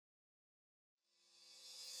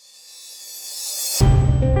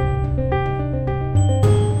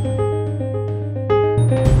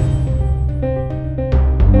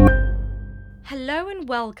Hello and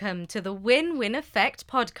welcome to the Win-Win Effect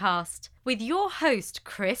podcast with your host,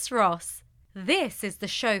 Chris Ross. This is the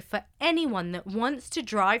show for anyone that wants to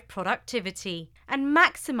drive productivity and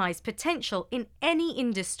maximize potential in any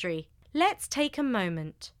industry. Let's take a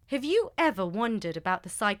moment. Have you ever wondered about the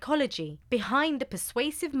psychology behind the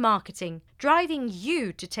persuasive marketing driving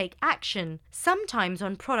you to take action, sometimes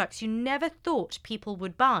on products you never thought people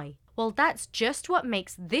would buy? Well, that's just what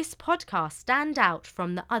makes this podcast stand out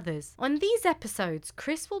from the others. On these episodes,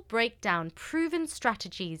 Chris will break down proven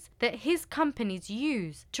strategies that his companies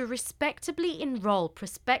use to respectably enroll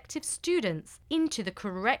prospective students into the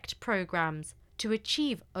correct programs to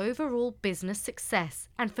achieve overall business success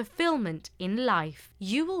and fulfillment in life.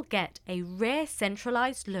 You will get a rare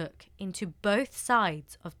centralized look into both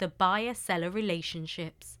sides of the buyer-seller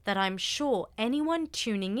relationships that I'm sure anyone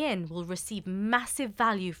tuning in will receive massive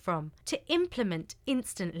value from to implement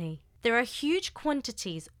instantly. There are huge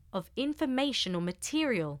quantities of information or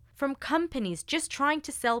material from companies just trying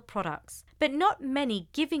to sell products, but not many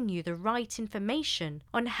giving you the right information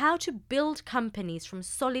on how to build companies from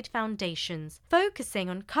solid foundations, focusing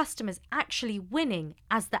on customers actually winning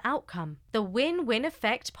as the outcome. The Win-Win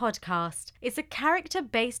Effect podcast is a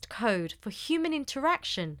character-based code for human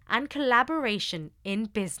interaction and collaboration in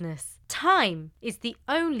business. Time is the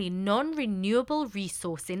only non-renewable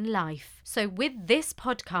resource in life. So with this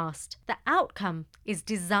podcast, the outcome is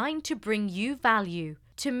designed to bring you value,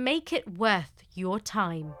 to make it worth your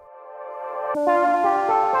time.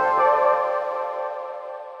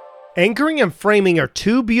 Anchoring and framing are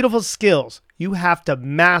two beautiful skills you have to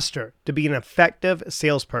master to be an effective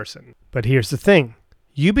salesperson. But here's the thing.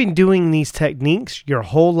 You've been doing these techniques your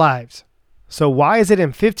whole lives. So why is it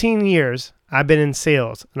in 15 years I've been in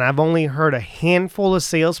sales and I've only heard a handful of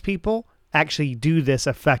salespeople actually do this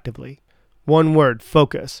effectively? One word,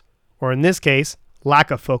 focus. Or in this case,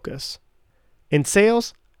 lack of focus. In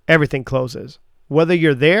sales, everything closes, whether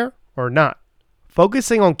you're there or not.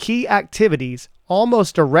 Focusing on key activities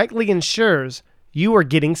almost directly ensures you are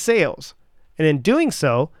getting sales, and in doing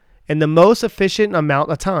so, in the most efficient amount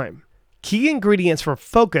of time. Key ingredients for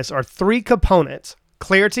focus are three components: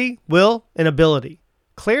 clarity, will, and ability.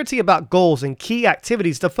 Clarity about goals and key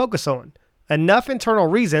activities to focus on. Enough internal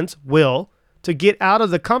reasons, will, to get out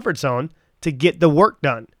of the comfort zone to get the work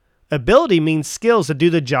done. Ability means skills to do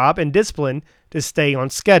the job and discipline to stay on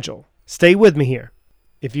schedule. Stay with me here.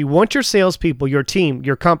 If you want your salespeople, your team,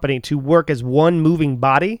 your company to work as one moving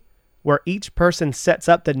body, where each person sets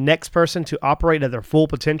up the next person to operate at their full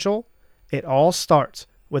potential, it all starts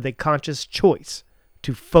with a conscious choice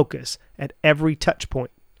to focus at every touch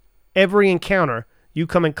point. Every encounter you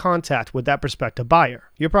come in contact with that prospective buyer.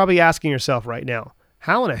 You're probably asking yourself right now,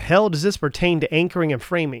 how in the hell does this pertain to anchoring and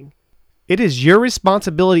framing? It is your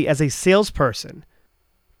responsibility as a salesperson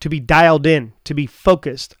to be dialed in, to be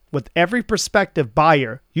focused with every prospective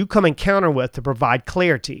buyer you come encounter with to provide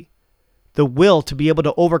clarity, the will to be able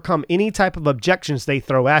to overcome any type of objections they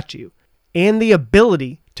throw at you, and the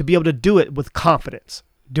ability to be able to do it with confidence.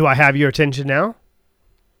 Do I have your attention now?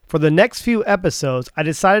 For the next few episodes, I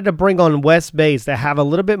decided to bring on Wes Baiz to have a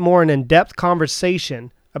little bit more an in-depth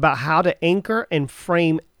conversation about how to anchor and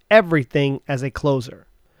frame everything as a closer.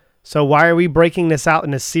 So why are we breaking this out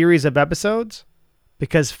in a series of episodes?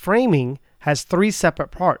 Because framing has three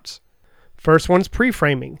separate parts. First one's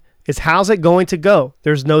pre-framing. Is how's it going to go?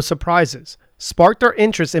 There's no surprises. Spark their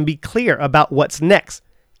interest and be clear about what's next.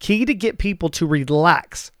 Key to get people to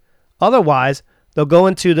relax. Otherwise, they'll go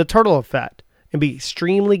into the turtle effect and be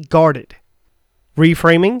extremely guarded.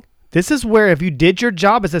 Reframing. This is where if you did your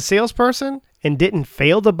job as a salesperson and didn't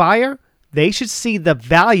fail the buyer, they should see the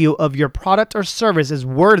value of your product or service is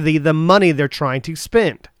worthy the money they're trying to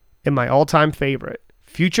spend. And my all-time favorite,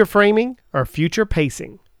 future framing or future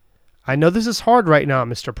pacing. I know this is hard right now,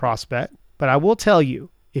 Mr. Prospect, but I will tell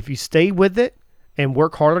you, if you stay with it and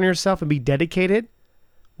work hard on yourself and be dedicated,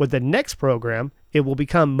 with the next program, it will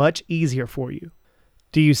become much easier for you.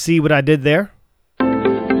 Do you see what I did there?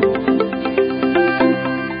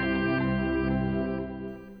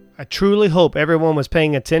 I truly hope everyone was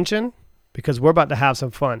paying attention because we're about to have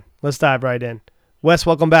some fun. Let's dive right in. Wes,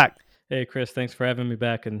 welcome back. Hey, Chris, thanks for having me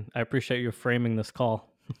back, and I appreciate you framing this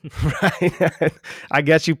call. Right. I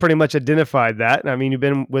guess you pretty much identified that. I mean, you've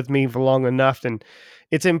been with me for long enough, and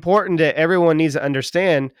it's important that everyone needs to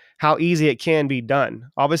understand how easy it can be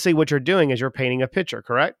done. Obviously, what you're doing is you're painting a picture,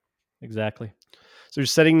 correct? Exactly. So you're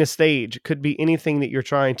setting the stage. It could be anything that you're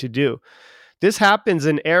trying to do. This happens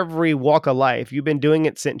in every walk of life. You've been doing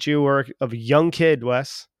it since you were a young kid,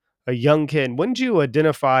 Wes. A young kid. When did you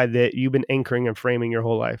identify that you've been anchoring and framing your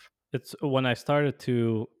whole life? It's when I started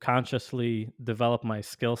to consciously develop my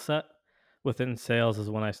skill set within sales is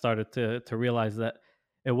when I started to realize that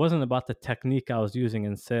it wasn't about the technique I was using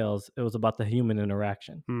in sales, it was about the human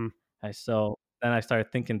interaction. Hmm. So then I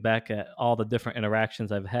started thinking back at all the different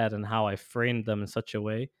interactions I've had and how I framed them in such a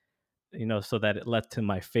way, so that it led to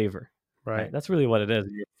my favor. Right? Right. That's really what it is.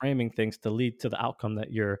 You're framing things to lead to the outcome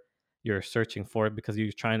that you're searching for, because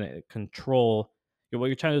you're trying to control. What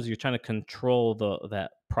you're trying to do is you're trying to control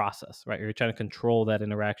that process, right? You're trying to control that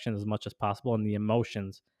interaction as much as possible, and the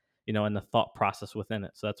emotions, and the thought process within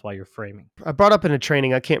it. So that's why you're framing. I brought up in a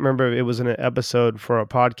training. I can't remember if it was in an episode for a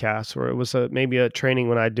podcast or it was maybe a training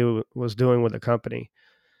when was doing with a company.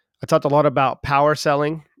 I talked a lot about power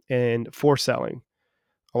selling and force selling.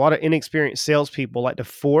 A lot of inexperienced salespeople like to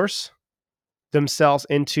force themselves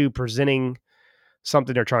into presenting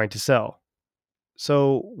something they're trying to sell.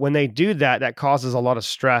 So when they do that, that causes a lot of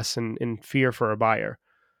stress and fear for a buyer.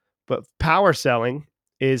 But power selling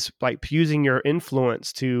is like using your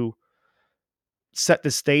influence to set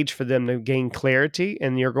the stage for them to gain clarity,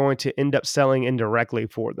 and you're going to end up selling indirectly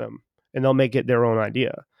for them, and they'll make it their own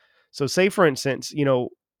idea. So say for instance,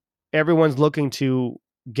 everyone's looking to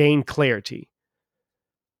gain clarity,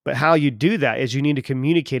 but how you do that is you need to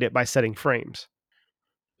communicate it by setting frames.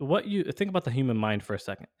 What you think about the human mind for a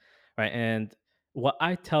second, right? And what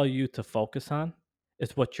I tell you to focus on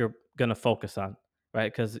is what you're gonna focus on,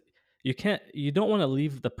 right? Because you don't want to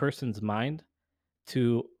leave the person's mind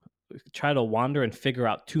to try to wander and figure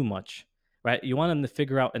out too much, right? You want them to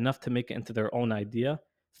figure out enough to make it into their own idea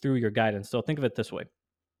through your guidance. So think of it this way: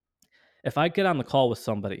 if I get on the call with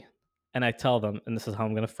somebody and I tell them, and this is how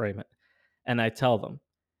I'm gonna frame it, and I tell them,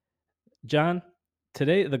 John,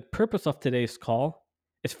 today the purpose of today's call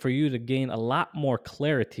is for you to gain a lot more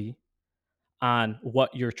clarity on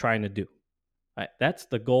what you're trying to do. Right? That's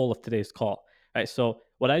the goal of today's call. Right? So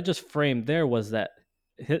what I just framed there was that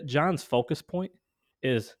John's focus point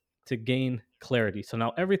is to gain clarity. So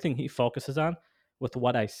now everything he focuses on with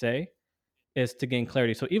what I say is to gain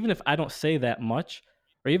clarity. So even if I don't say that much,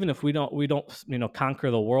 or even if we don't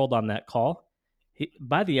conquer the world on that call,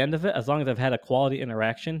 by the end of it, as long as I've had a quality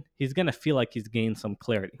interaction, he's gonna feel like he's gained some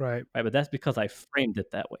clarity, Right. right? But that's because I framed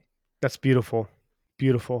it that way. That's beautiful.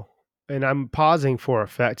 Beautiful. And I'm pausing for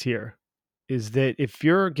effect here. Is that if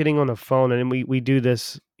you're getting on the phone, and we do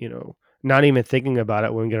this, not even thinking about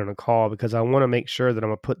it when we get on a call, because I want to make sure that I'm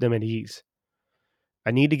going to put them at ease.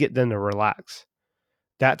 I need to get them to relax.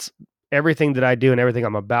 That's everything that I do and everything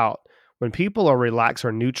I'm about. When people are relaxed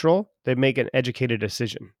or neutral, they make an educated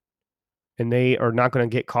decision, and they are not going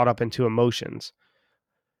to get caught up into emotions.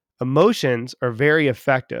 Emotions are very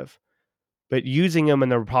effective, but using them in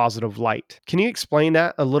the positive light. Can you explain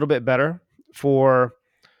that a little bit better for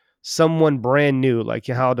someone brand new, like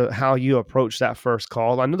how you approach that first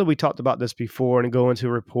call? I know that we talked about this before and go into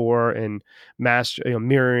rapport and master,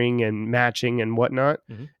 mirroring and matching and whatnot.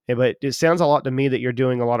 Mm-hmm. But it sounds a lot to me that you're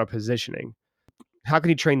doing a lot of positioning. How can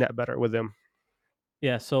you train that better with them?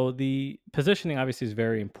 Yeah, so the positioning obviously is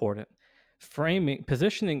very important.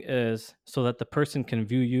 Positioning is so that the person can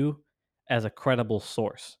view you as a credible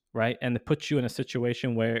source, right? And it puts you in a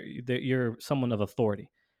situation where you're someone of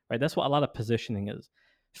authority, right? That's what a lot of positioning is.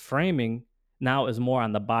 Framing now is more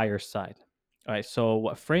on the buyer's side, all right? So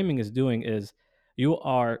what framing is doing is you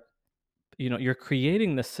are, you're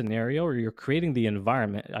creating the scenario, or you're creating the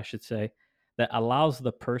environment, I should say, that allows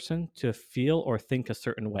the person to feel or think a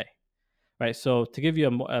certain way. Right. So to give you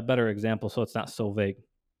a better example, so it's not so vague,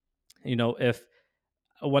 if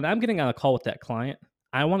when I'm getting on a call with that client,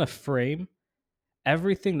 I want to frame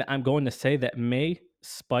everything that I'm going to say that may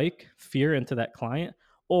spike fear into that client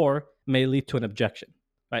or may lead to an objection,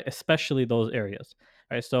 right? Especially those areas,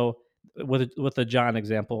 right? So with the John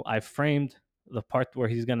example, I framed the part where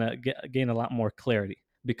he's gonna gain a lot more clarity,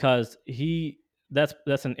 because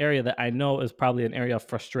that's an area that I know is probably an area of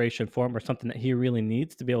frustration for him, or something that he really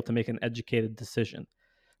needs to be able to make an educated decision,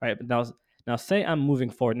 right? But now say I'm moving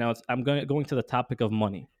forward. Now I'm going to the topic of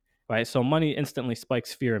money, right? So money instantly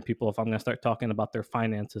spikes fear in people if I'm going to start talking about their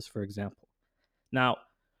finances, for example. Now,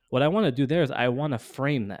 what I want to do there is I want to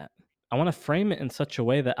frame that. I want to frame it in such a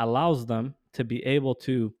way that allows them to be able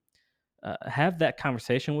to have that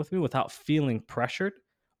conversation with me without feeling pressured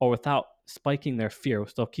or without spiking their fear,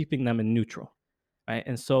 still keeping them in neutral, right?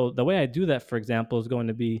 And so the way I do that, for example, is going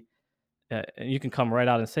to be, you can come right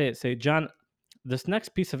out and say, John, this next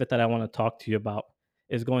piece of it that I want to talk to you about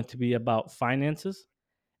is going to be about finances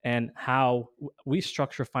and how we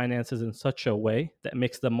structure finances in such a way that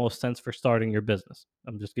makes the most sense for starting your business.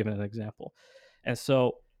 I'm just giving an example. And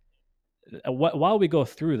so while we go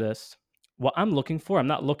through this, what I'm looking for, I'm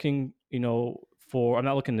not looking, I'm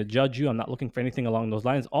not looking to judge you. I'm not looking for anything along those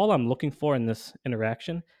lines. All I'm looking for in this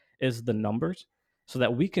interaction is the numbers, so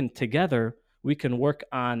that we can together, we can work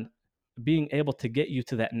on being able to get you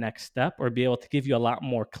to that next step, or be able to give you a lot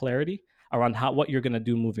more clarity around what you're going to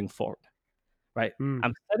do moving forward, right? Mm.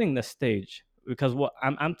 I'm setting the stage because what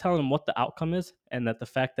I'm telling them what the outcome is, and that the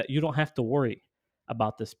fact that you don't have to worry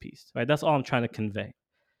about this piece, right? That's all I'm trying to convey,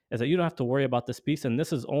 is that you don't have to worry about this piece, and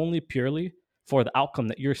this is only purely for the outcome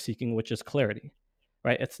that you're seeking, which is clarity,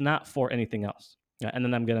 right? It's not for anything else. Yeah, and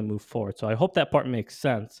then I'm going to move forward. So I hope that part makes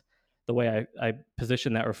sense, the way I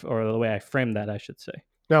position that, or the way I frame that, I should say.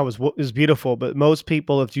 No, it was beautiful, but most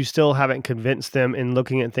people, if you still haven't convinced them in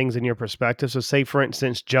looking at things in your perspective, so say for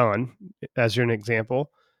instance, John, as you're an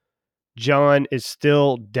example, John is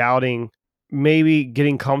still doubting, maybe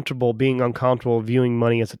getting comfortable, being uncomfortable, viewing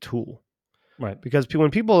money as a tool. Right. Because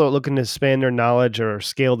when people are looking to expand their knowledge or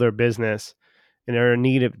scale their business and are in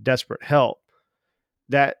need of desperate help,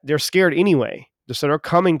 that they're scared anyway. So they're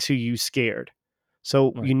coming to you scared.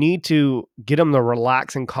 So Right. you need to get them to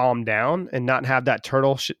relax and calm down and not have that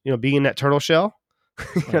turtle, being in that turtle shell,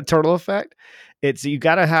 Right. turtle effect. It's, you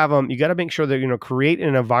got to have them, you got to make sure that, create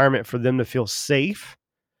an environment for them to feel safe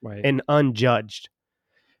Right. and unjudged.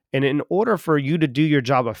 And in order for you to do your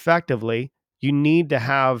job effectively, you need to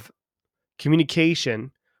have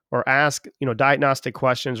communication or ask, diagnostic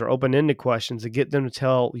questions or open-ended questions to get them to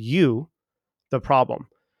tell you the problem.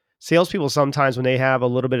 Salespeople sometimes, when they have a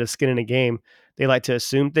little bit of skin in a game, they like to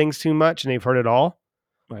assume things too much and they've heard it all.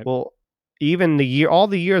 Right. Well, even all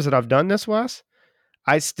the years that I've done this, Wes,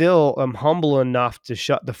 I still am humble enough to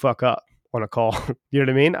shut the fuck up on a call. You know what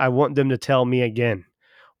I mean? I want them to tell me again,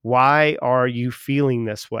 why are you feeling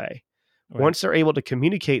this way? Right. Once they're able to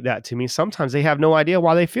communicate that to me, sometimes they have no idea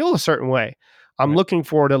why they feel a certain way. I'm Right. looking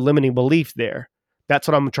for a limiting belief there. That's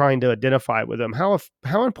what I'm trying to identify with them.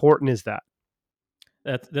 How important is that?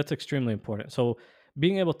 That's extremely important. So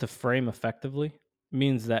being able to frame effectively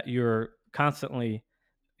means that you're constantly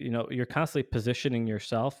positioning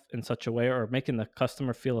yourself in such a way, or making the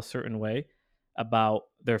customer feel a certain way about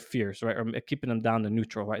their fears, right? Or keeping them down to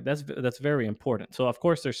neutral, right? That's very important. So of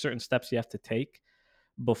course there's certain steps you have to take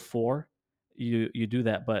before you do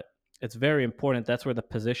that, but it's very important. That's where the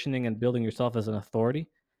positioning and building yourself as an authority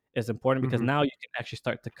is important, because Mm-hmm. now you can actually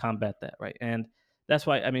start to combat that, right? And that's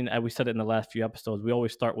why, I mean, we said it in the last few episodes, we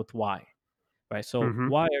always start with why, right? So Mm-hmm.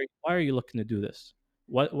 why are you looking to do this?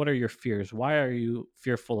 What are your fears? Why are you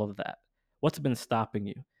fearful of that? What's been stopping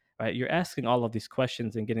you? Right? You're asking all of these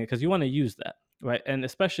questions and getting, because you want to use that, right? And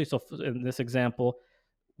especially, so in this example,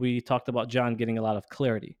 we talked about John getting a lot of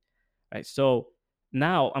clarity, right? So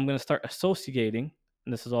now I'm going to start associating,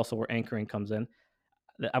 and this is also where anchoring comes in.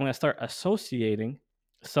 That I'm going to start associating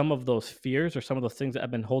some of those fears, or some of those things that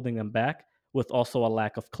have been holding them back, with also a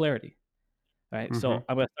lack of clarity, right? Mm-hmm. So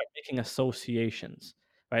I'm going to start making associations,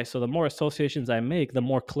 right? So the more associations I make, the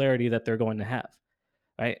more clarity that they're going to have,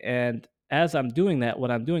 right? And as I'm doing that,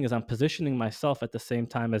 what I'm doing is I'm positioning myself at the same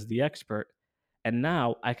time as the expert. And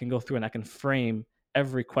now I can go through and I can frame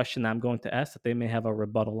every question that I'm going to ask that they may have a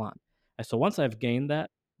rebuttal on. And so once I've gained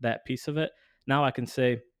that piece of it, now I can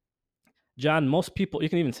say, John, most people, you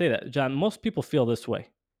can even say that, John, most people feel this way,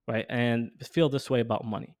 right? And feel this way about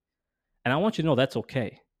money. And I want you to know that's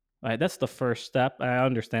okay, right? That's the first step. I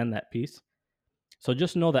understand that piece. So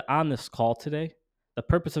just know that on this call today, the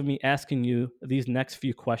purpose of me asking you these next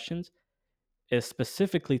few questions is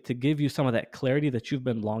specifically to give you some of that clarity that you've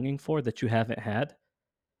been longing for, that you haven't had,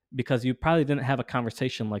 because you probably didn't have a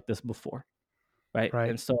conversation like this before, right? Right.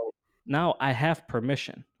 And so now I have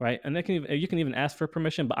permission, right? And you can even ask for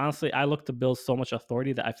permission, but honestly, I look to build so much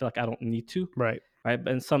authority that I feel like I don't need to, Right. right?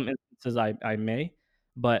 But in some instances, I may,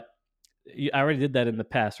 but I already did that in the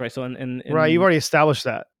past, right? So Right. You've already established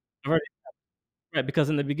that. I've already, right, because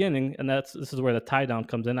in the beginning, and this is where the tie down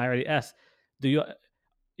comes in. I already asked, do you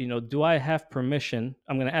do I have permission?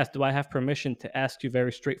 I'm going to ask, do I have permission to ask you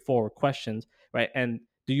very straightforward questions, right? And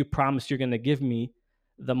do you promise you're going to give me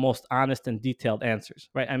the most honest and detailed answers,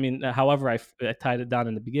 right? I mean, however, I tied it down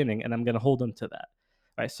in the beginning, and I'm going to hold them to that,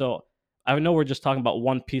 right? So I know we're just talking about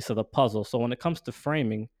one piece of the puzzle. So when it comes to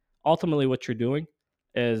framing, ultimately what you're doing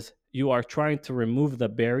is you are trying to remove the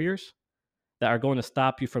barriers that are going to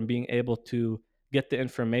stop you from being able to get the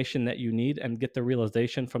information that you need and get the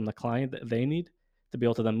realization from the client that they need to be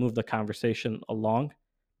able to then move the conversation along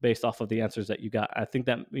based off of the answers that you got. I think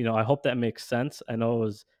that, I hope that makes sense. I know it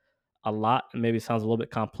was a lot and maybe it sounds a little bit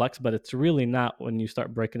complex, but it's really not when you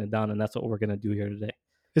start breaking it down. And that's what we're going to do here today.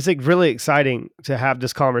 It's like really exciting to have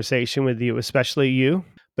this conversation with you, especially you.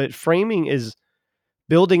 But framing is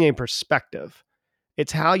building a perspective.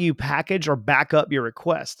 It's how you package or back up your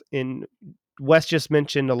request. And Wes just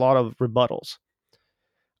mentioned a lot of rebuttals.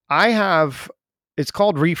 I have it's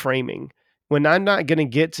called reframing. When I'm not going to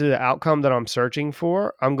get to the outcome that I'm searching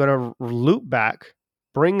for, I'm going to loop back,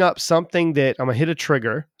 bring up something that I'm going to hit a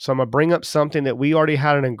trigger. So I'm going to bring up something that we already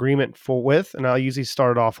had an agreement for with, and I'll usually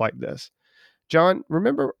start it off like this. John,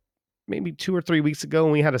 remember maybe 2 or 3 weeks ago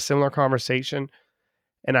when we had a similar conversation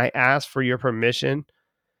and I asked for your permission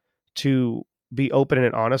to be open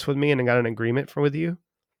and honest with me and I got an agreement with you?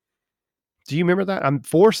 Do you remember that? I'm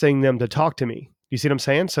forcing them to talk to me. You see what I'm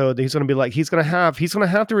saying? So he's going to be like, he's going to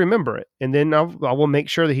have to remember it. And then I will make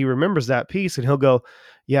sure that he remembers that piece and he'll go,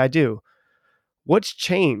 yeah, I do. What's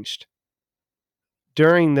changed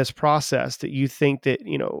during this process that you think that,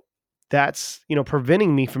 that's,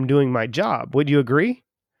 preventing me from doing my job? Would you agree?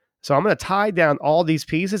 So I'm going to tie down all these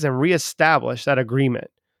pieces and reestablish that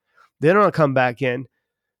agreement. Then I'm going to come back in.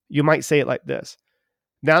 You might say it like this.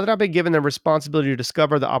 Now that I've been given the responsibility to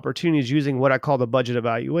discover the opportunities using what I call the budget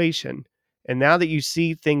evaluation, and now that you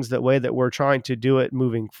see things the way that we're trying to do it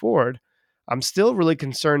moving forward, I'm still really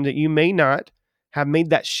concerned that you may not have made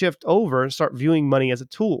that shift over and start viewing money as a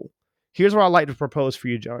tool. Here's what I'd like to propose for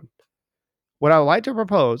you, John. What I'd like to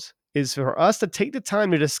propose is for us to take the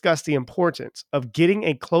time to discuss the importance of getting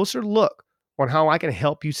a closer look on how I can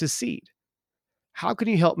help you succeed. How can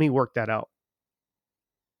you help me work that out?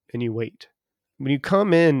 And you wait. When you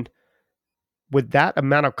come in with that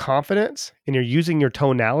amount of confidence and you're using your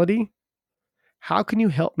tonality, how can you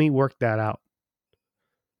help me work that out?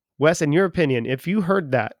 Wes, in your opinion, if you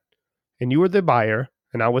heard that and you were the buyer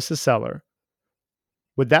and I was the seller,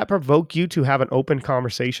 would that provoke you to have an open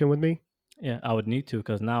conversation with me? Yeah, I would need to,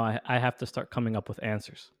 because now I have to start coming up with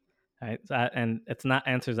answers. Right? And it's not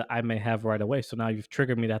answers that I may have right away. So now you've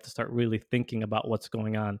triggered me to have to start really thinking about what's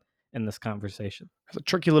going on in this conversation. That's a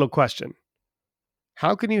tricky little question.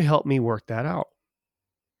 How can you help me work that out?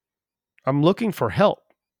 I'm looking for help.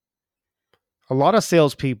 A lot of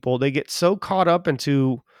salespeople, they get so caught up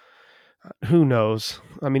into who knows?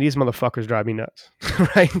 I mean, these motherfuckers drive me nuts,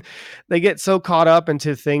 right? They get so caught up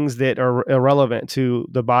into things that are irrelevant to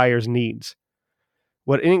the buyer's needs.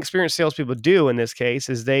 What inexperienced salespeople do in this case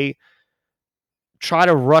is they try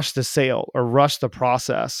to rush the sale or rush the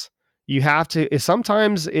process. You have to,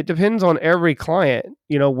 sometimes it depends on every client,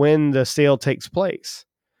 when the sale takes place.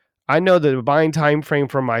 I know that the buying time frame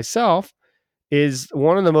for myself is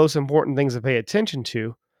one of the most important things to pay attention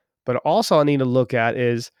to, but also I need to look at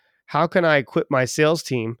is how can I equip my sales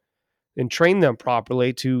team and train them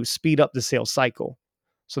properly to speed up the sales cycle.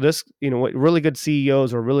 So this, what really good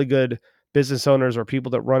CEOs or really good business owners or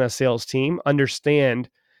people that run a sales team understand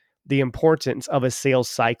the importance of a sales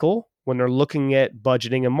cycle when they're looking at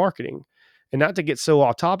budgeting and marketing. And not to get so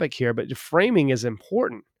off topic here, but framing is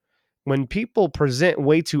important. When people present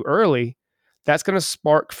way too early, that's going to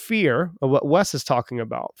spark fear of what Wes is talking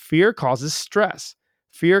about. Fear causes stress.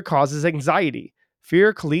 Fear causes anxiety.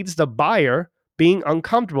 Fear leads the buyer being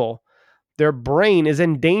uncomfortable. Their brain is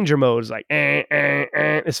in danger mode. It's like,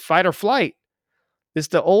 it's fight or flight. It's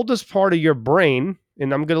the oldest part of your brain,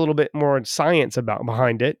 and I'm getting a little bit more science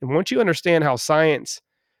behind it. And once you understand how science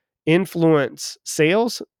influence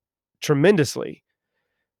sales tremendously,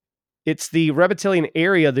 it's the reptilian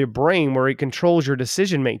area of the brain where it controls your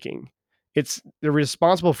decision making. They're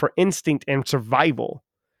responsible for instinct and survival.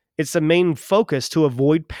 It's the main focus to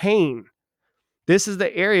avoid pain. This is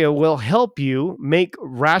the area will help you make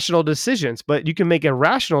rational decisions, but you can make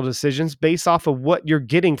irrational decisions based off of what you're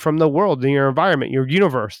getting from the world, in your environment, your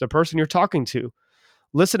universe, the person you're talking to.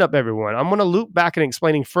 Listen up, everyone. I'm going to loop back and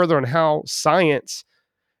explaining further on how science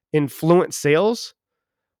influence sales,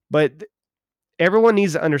 but everyone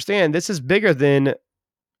needs to understand this is bigger than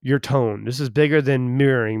your tone. This is bigger than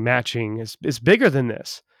mirroring, matching. It's bigger than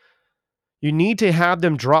this. You need to have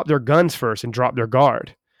them drop their guns first and drop their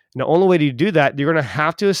guard. And the only way to do that, you're going to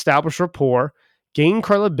have to establish rapport, gain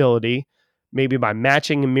credibility, maybe by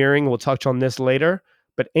matching and mirroring. We'll touch on this later.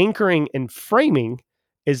 But anchoring and framing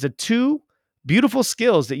is the two beautiful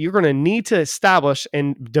skills that you're going to need to establish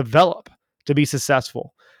and develop to be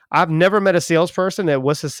successful. I've never met a salesperson that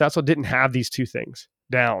was successful, didn't have these two things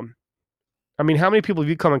down. I mean, how many people have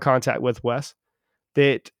you come in contact with, Wes,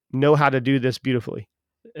 that know how to do this beautifully?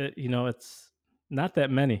 It's not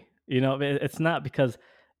that many. It's not, because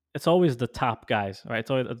it's always the top guys, right?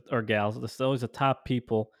 It's always, or gals. It's always the top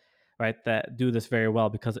people, right, that do this very well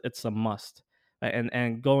because it's a must. Right?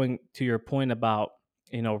 And going to your point about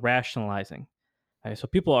rationalizing, right? So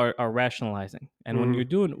people are rationalizing, and when you're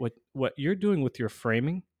doing what you're doing with your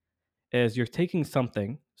framing is you're taking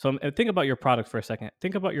something. So think about your product for a second.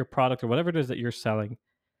 Think about your product or whatever it is that you're selling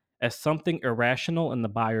as something irrational in the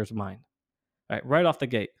buyer's mind. Right off the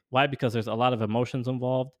gate. Why? Because there's a lot of emotions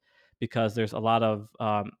involved. because there's a lot of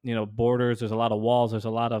borders, there's a lot of walls, there's a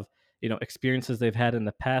lot of experiences they've had in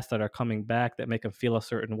the past that are coming back that make them feel a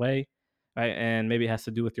certain way, right? And maybe it has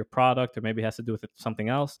to do with your product, or maybe it has to do with something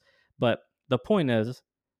else. But the point is,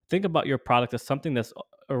 think about your product as something that's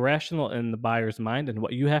irrational in the buyer's mind, and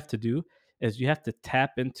what you have to do is you have to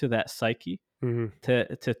tap into that psyche Hmm.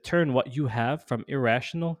 to turn what you have from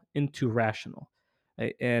irrational into rational,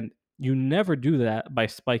 right? And you never do that by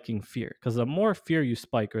spiking fear, because the more fear you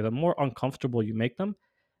spike, or the more uncomfortable you make them,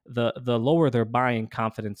 the lower their buying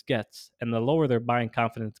confidence gets, and the lower their buying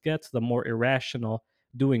confidence gets, the more irrational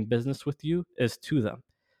doing business with you is to them.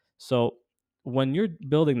 So when you're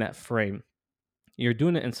building that frame, you're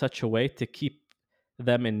doing it in such a way to keep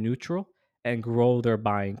them in neutral and grow their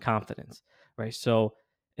buying confidence, right? So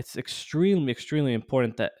it's extremely, extremely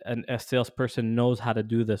important that a salesperson knows how to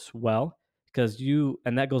do this well, because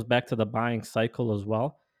and that goes back to the buying cycle as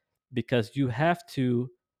well, because you have to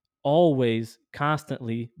always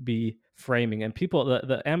constantly be framing. And people,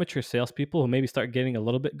 the amateur salespeople who maybe start getting a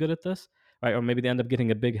little bit good at this, right, or maybe they end up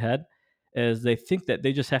getting a big head, is they think that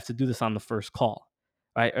they just have to do this on the first call,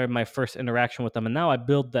 right, or my first interaction with them. And now I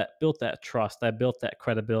built that trust, I built that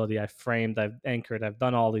credibility, I framed, I've anchored, I've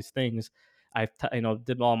done all these things,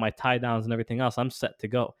 did all my tie downs and everything else. I'm set to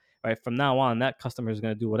go. Right, from now on, that customer is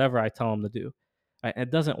going to do whatever I tell them to do. Right, and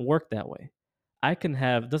it doesn't work that way. I can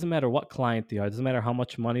have, doesn't matter what client they are, doesn't matter how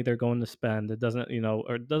much money they're going to spend. It doesn't,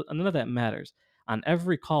 none of that matters. On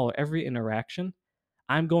every call or every interaction,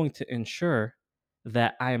 I'm going to ensure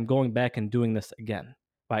that I am going back and doing this again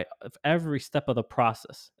by every step of the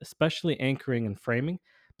process, especially anchoring and framing,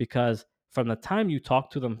 because from the time you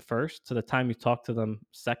talk to them first to the time you talk to them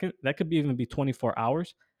second, that could even be 24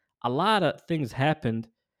 hours. A lot of things happened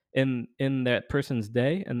in that person's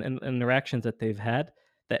day and interactions that they've had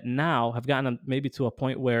that now have gotten them maybe to a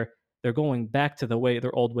point where they're going back to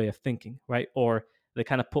their old way of thinking, right? Or they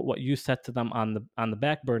kind of put what you said to them on the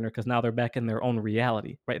back burner, because now they're back in their own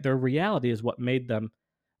reality, right? Their reality is what made them,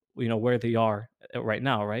 where they are right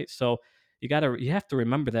now, right? So you have to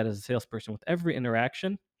remember that as a salesperson with every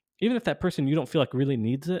interaction, even if that person you don't feel like really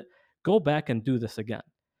needs it, go back and do this again,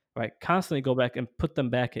 right? Constantly go back and put them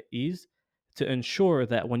back at ease, to ensure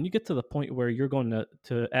that when you get to the point where you're going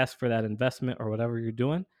to ask for that investment or whatever you're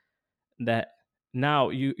doing, that now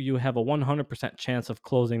you have a 100% chance of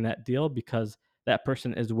closing that deal, because that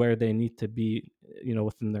person is where they need to be,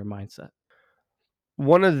 within their mindset.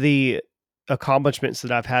 One of the accomplishments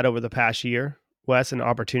that I've had over the past year, Wes, and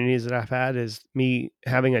opportunities that I've had, is me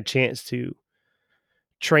having a chance to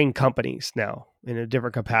train companies now in a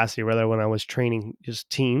different capacity. Rather, when I was training just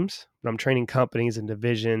teams, but I'm training companies and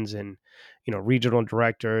divisions and regional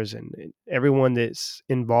directors and everyone that's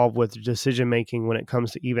involved with decision making when it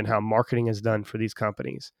comes to even how marketing is done for these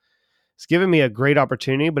companies. It's given me a great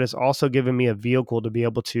opportunity, but it's also given me a vehicle to be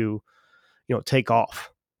able to take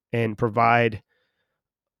off and provide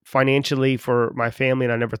financially for my family.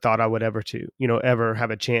 And I never thought I would ever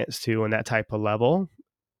have a chance to on that type of level.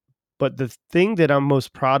 But the thing that I'm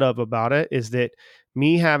most proud of about it is that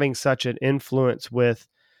me having such an influence with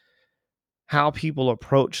how people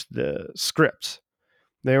approach the scripts.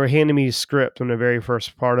 They were handing me a script on the very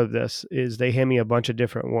first part of this. Is they hand me a bunch of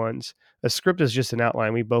different ones. A script is just an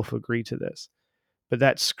outline. We both agree to this. But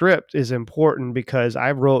that script is important because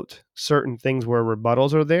I wrote certain things where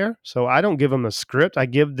rebuttals are there. So I don't give them a script. I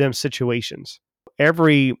give them situations.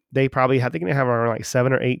 They probably have, they can have around like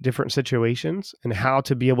 7 or 8 different situations and how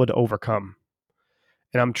to be able to overcome.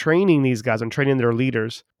 And I'm training these guys, I'm training their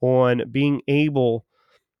leaders on being able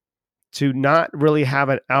to not really have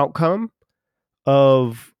an outcome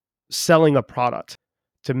of selling a product,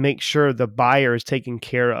 to make sure the buyer is taken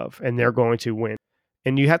care of and they're going to win.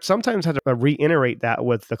 And you sometimes have to reiterate that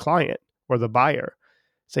with the client or the buyer.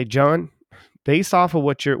 Say, John, based off of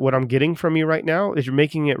what I'm getting from you right now, is you're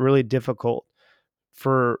making it really difficult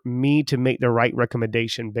for me to make the right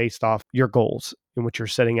recommendation based off your goals and what you're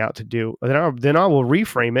setting out to do. And then I will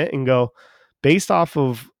reframe it and go, based off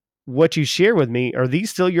of what you share with me, are these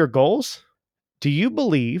still your goals? Do you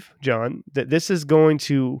believe, John, that this is going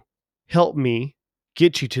to help me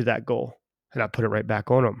get you to that goal? And I put it right back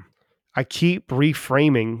on them. I keep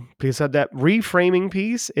reframing, because that reframing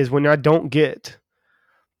piece is when I don't get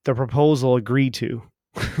the proposal agreed to.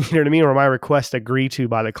 You know what I mean? Or my request agreed to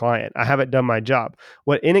by the client. I haven't done my job.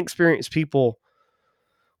 What inexperienced people,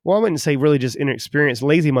 well, I wouldn't say really just inexperienced,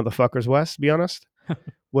 lazy motherfuckers, Wes, to be honest.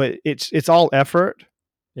 It's all effort.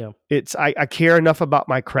 Yeah. I care enough about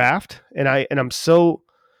my craft, and I'm so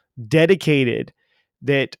dedicated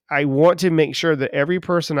that I want to make sure that every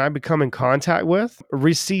person I become in contact with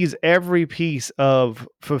receives every piece of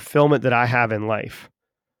fulfillment that I have in life.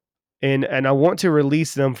 And I want to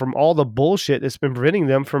release them from all the bullshit that's been preventing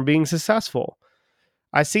them from being successful.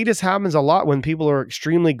 I see this happens a lot when people are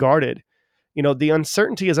extremely guarded. The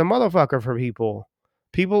uncertainty is a motherfucker for people.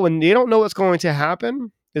 People, when they don't know what's going to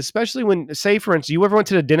happen, especially when, say, for instance, you ever went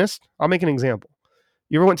to the dentist? I'll make an example.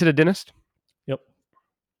 You ever went to the dentist? Yep.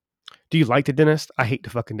 Do you like the dentist? I hate the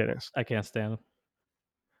fucking dentist. I can't stand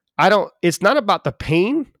them. It's not about the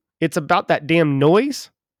pain. It's about that damn noise.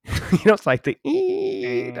 It's like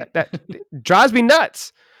that drives me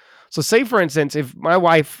nuts. So say, for instance, if my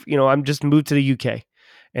wife, I'm just moved to the UK,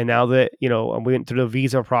 and now that, we went through the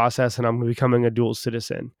visa process and I'm becoming a dual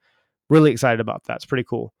citizen, really excited about that. It's pretty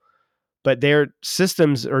cool. But their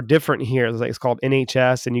systems are different here. It's called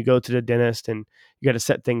NHS, and you go to the dentist and you got to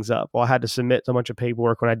set things up. Well, I had to submit a bunch of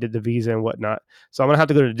paperwork when I did the visa and whatnot. So I'm going to have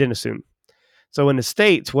to go to the dentist soon. So in the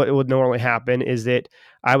States, what would normally happen is that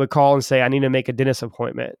I would call and say, I need to make a dentist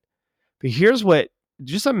appointment. But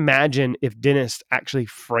just imagine if dentists actually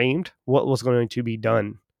framed what was going to be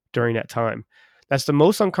done during that time. That's the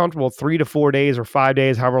most uncomfortable 3 to 4 days or 5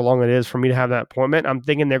 days, however long it is for me to have that appointment. I'm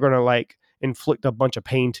thinking they're going to inflict a bunch of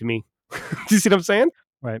pain to me. Do you see what I'm saying?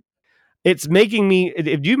 Right. It's making me,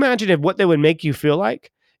 if you imagine what they would make you feel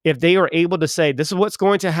like, if they are able to say, this is what's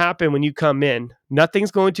going to happen when you come in,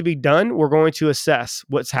 nothing's going to be done. We're going to assess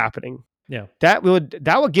what's happening. Yeah. That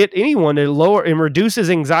would get anyone to lower and reduces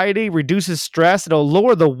anxiety, reduces stress. It'll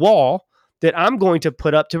lower the wall that I'm going to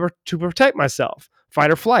put up to protect myself. Fight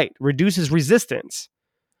or flight, reduces resistance.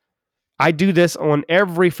 I do this on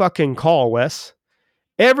every fucking call, Wes.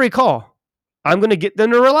 Every call. I'm going to get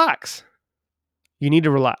them to relax. You need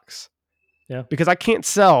to relax. Yeah. Because I can't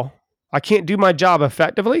do my job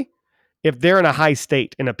effectively if they're in a high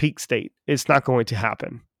state, in a peak state. It's not going to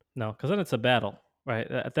happen. No, because then it's a battle, right?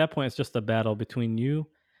 At that point, it's just a battle between you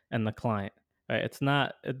and the client, right?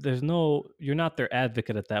 You're not their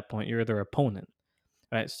advocate at that point. You're their opponent,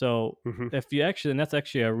 right? So if you actually, and that's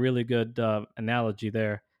actually a really good analogy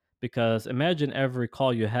there, because imagine every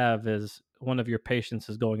call you have is one of your patients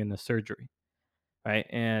is going into surgery, right?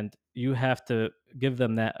 And you have to give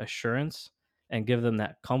them that assurance and give them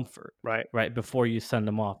that comfort, right, before you send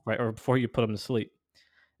them off, right, or before you put them to sleep.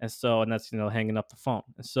 And that's hanging up the phone.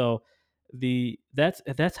 And so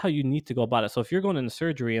that's how you need to go about it. So if you're going into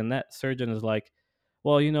surgery and that surgeon is like,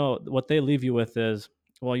 well, what they leave you with is,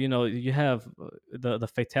 well, you have the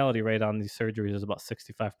fatality rate on these surgeries is about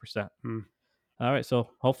 65%. All right, so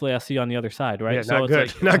hopefully I see you on the other side, right? Yeah, so not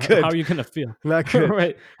it's good. like, Not good. How are you going to feel? Not good.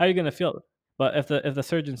 Right? How are you going to feel? But if the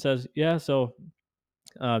surgeon says, yeah, so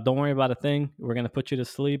don't worry about a thing. We're going to put you to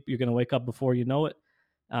sleep. You're going to wake up before you know it.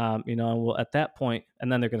 And we'll at that point,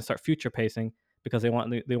 and then they're going to start future pacing because they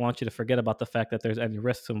want you to forget about the fact that there's any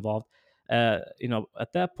risks involved. At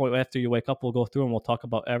that point, after you wake up, we'll go through and we'll talk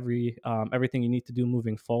about everything you need to do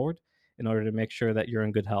moving forward in order to make sure that you're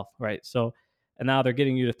in good health, right? So, and now they're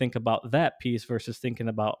getting you to think about that piece versus thinking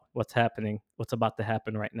about what's about to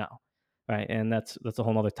happen right now, right? And that's a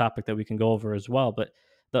whole other topic that we can go over as well. But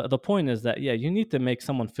the point is that, yeah, you need to make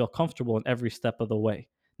someone feel comfortable in every step of the way.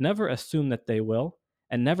 Never assume that they will,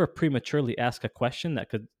 and never prematurely ask a question that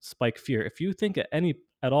could spike fear. If you think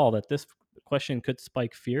at all that this question could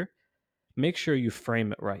spike fear, make sure you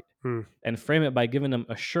frame it right. And frame it by giving them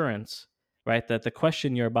assurance, right, that the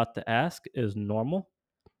question you're about to ask is normal,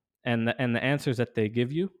 and the answers that they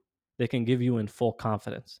can give you in full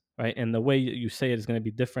confidence, right? And the way you say it is going to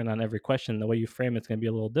be different on every question. The way you frame it's going to be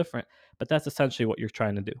a little different, but that's essentially what you're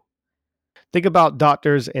trying to do. Think about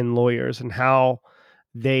doctors and lawyers and how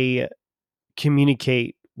they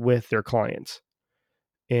communicate with their clients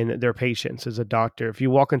and their patients. As a doctor, if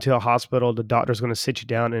you walk into a hospital, the doctor's going to sit you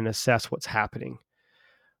down and assess what's happening.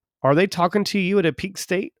 Are they talking to you at a peak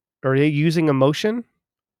state? Are they using emotion?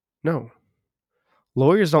 No.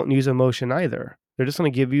 Lawyers don't use emotion either. They're just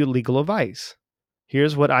going to give you legal advice.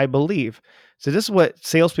 Here's what I believe. So this is what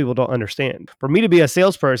salespeople don't understand. For me to be a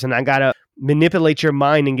salesperson, I got to manipulate your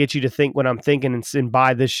mind and get you to think what I'm thinking and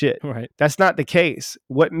buy this shit. Right. That's not the case.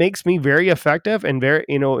 What makes me very effective and very,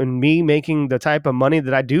 in me making the type of money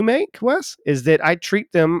that I do make, Wes, is that I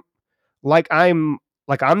treat them like I'm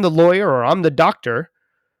the lawyer or I'm the doctor,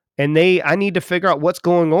 and I need to figure out what's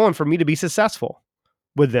going on for me to be successful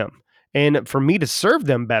with them. And for me to serve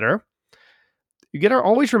them better, you got to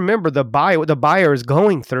always remember what the buyer is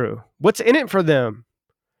going through. What's in it for them?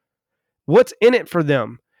 What's in it for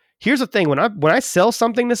them? Here's the thing. When I sell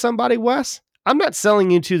something to somebody, Wes, I'm not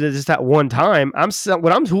selling you to just that one time.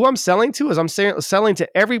 Who I'm selling to is I'm selling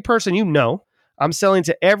to every person you know. I'm selling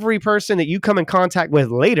to every person that you come in contact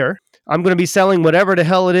with later. I'm going to be selling whatever the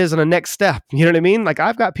hell it is in the next step. You know what I mean? Like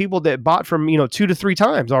I've got people that bought from, 2 to 3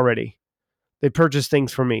 times already. They purchase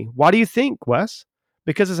things from me. Why do you think, Wes?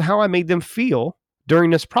 Because it's how I made them feel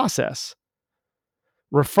during this process.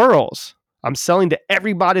 Referrals. I'm selling to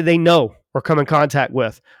everybody they know or come in contact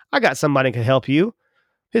with. I got somebody who can help you.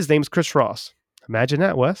 His name's Chris Ross. Imagine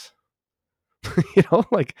that, Wes.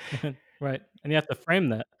 Like, Right. And you have to frame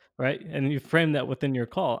that, right? And you frame that within your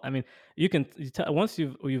call. I mean, once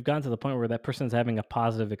you've gotten to the point where that person's having a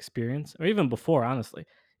positive experience, or even before, honestly,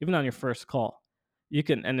 even on your first call, you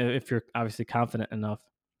can, and if you're obviously confident enough,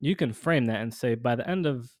 you can frame that and say, by the end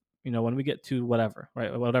of, when we get to whatever,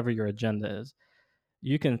 right, whatever your agenda is,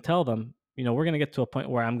 you can tell them, we're going to get to a point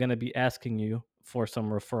where I'm going to be asking you for some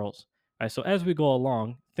referrals, right? So as we go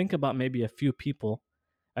along, think about maybe a few people,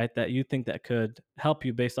 right, that you think that could help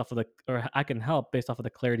you based off of or I can help based off of the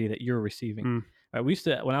clarity that you're receiving. Right. We used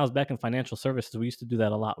to, when I was back in financial services, we used to do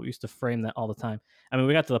that a lot. We used to frame that all the time. I mean,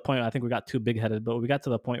 we got to the point, I think we got too big headed, but we got to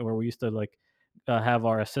the point where we used to have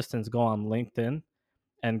our assistants go on LinkedIn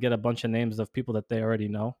and get a bunch of names of people that they already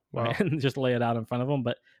know, right? Wow. And just lay it out in front of them.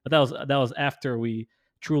 But that was after we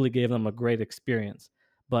truly gave them a great experience.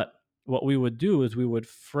 But what we would do is we would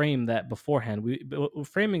frame that beforehand.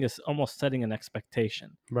 Framing is almost setting an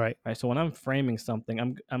expectation, Right. right? So when I'm framing something,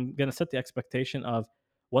 I'm going to set the expectation of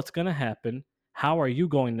what's going to happen, how are you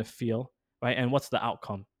going to feel, right, and what's the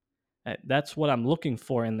outcome. That's what I'm looking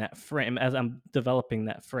for in that frame as I'm developing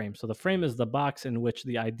that frame. So the frame is the box in which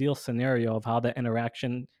the ideal scenario of how that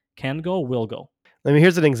interaction can go will go.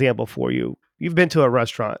 Here's an example for you. You've been to a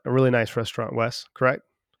restaurant, a really nice restaurant, Wes, correct?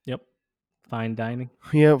 Yep. Fine dining.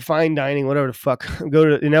 Fine dining, whatever the fuck. Go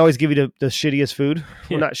to, and they always give you the shittiest food.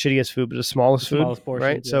 Yeah. Well, not shittiest food, but the smallest food. Smallest portions,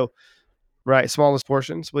 right? yeah. So, right, smallest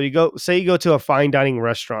portions. Well, you go to a fine dining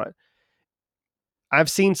restaurant. I've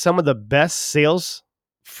seen some of the best sales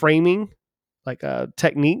framing,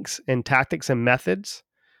 techniques and tactics and methods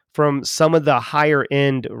from some of the higher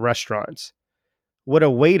end restaurants. What a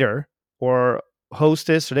waiter or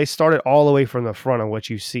hostess, or they started all the way from the front of what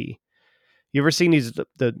you see. You ever seen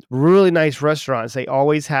the really nice restaurants? They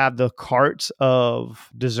always have the carts of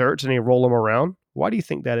desserts and they roll them around. Why do you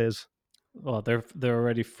think that is? Well, they're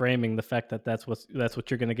already framing the fact that that's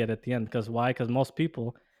what you're going to get at the end. Because why? Because most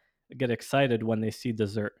people get excited when they see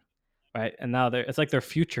dessert, right? And now it's like they're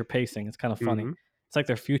future pacing. It's kind of funny. Mm-hmm. It's like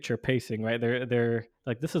they're future pacing, right? They're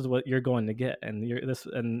like, this is what you're going to get,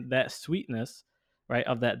 and that sweetness, right,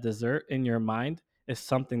 of that dessert in your mind is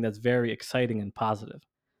something that's very exciting and positive,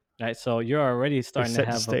 right? So you're already starting to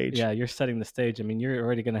have stage. You're setting the stage. I mean, you're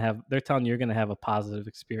already going to have. They're telling you you're going to have a positive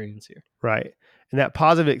experience here, right? And that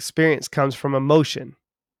positive experience comes from emotion,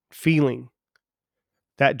 feeling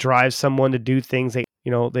that drives someone to do things they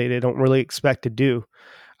don't really expect to do.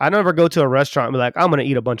 I never go to a restaurant and be like, I'm going to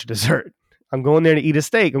eat a bunch of dessert. I'm going there to eat a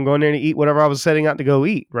steak. I'm going there to eat whatever I was setting out to go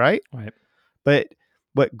eat, right? right? But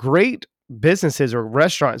what great businesses or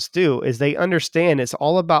restaurants do is they understand it's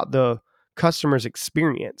all about the customer's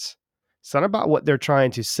experience. It's not about what they're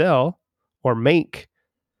trying to sell or make.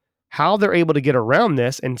 How they're able to get around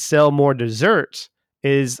this and sell more desserts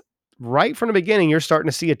is right from the beginning. You're starting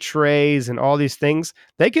to see trays and all these things.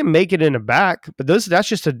 They can make it in the back, but that's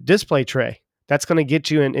just a display tray. That's going to get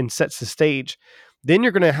you in and sets the stage. Then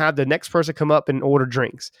you're going to have the next person come up and order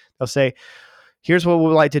drinks. They'll say, here's what we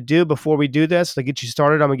would like to do before we do this. To get you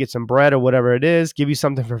started, I'm going to get some bread or whatever it is, give you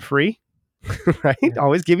something for free, right? Yeah.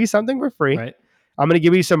 Always give you something for free. Right. I'm going to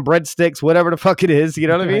give you some breadsticks, whatever the fuck it is. You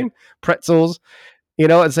know what I mean? Pretzels,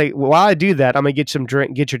 and say, while I do that, I'm going to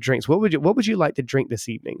get your drinks. What would you like to drink this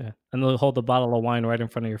evening? Yeah. And they'll hold the bottle of wine right in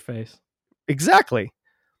front of your face. Exactly.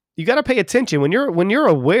 You got to pay attention when you're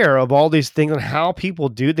aware of all these things and how people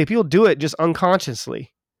do. People do it just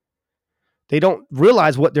unconsciously. They don't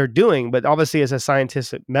realize what they're doing, but obviously it's a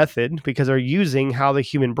scientific method because they're using how the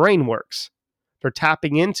human brain works. They're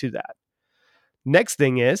tapping into that. Next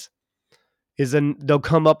thing is then they'll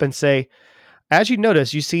come up and say, as you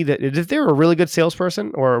notice, you see that if they're a really good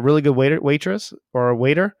salesperson or a really good waitress or a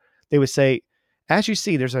waiter, they would say, as you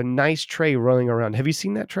see, there's a nice tray rolling around. Have you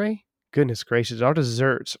seen that tray? Goodness gracious, our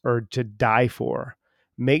desserts are to die for.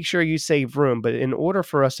 Make sure you save room. But in order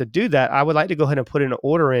for us to do that, I would like to go ahead and put an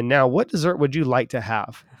order in now. What dessert would you like to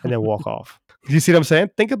have? And then walk off. You see what I'm saying?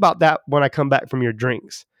 Think about that when I come back from your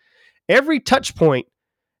drinks. Every touch point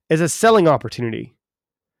is a selling opportunity.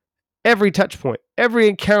 Every touch point, every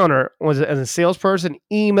encounter as a salesperson,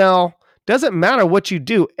 email, doesn't matter what you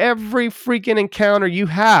do. Every freaking encounter you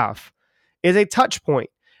have is a touch point.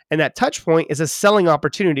 And that touch point is a selling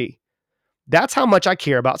opportunity. That's how much I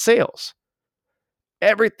care about sales.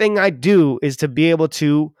 Everything I do is to be able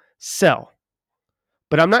to sell.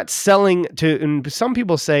 But I'm not selling to, and some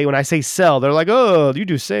people say, when I say sell, they're like, oh, you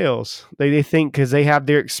do sales. They think because they have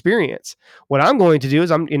their experience. What I'm going to do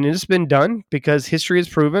is, and it's been done because history has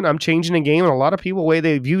proven, I'm changing the game and a lot of people, the way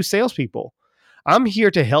they view salespeople. I'm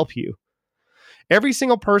here to help you. Every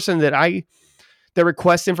single person that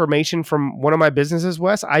requests information from one of my businesses,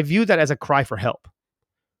 Wes, I view that as a cry for help.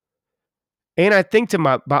 And I think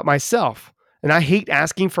about myself, and I hate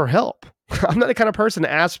asking for help. I'm not the kind of person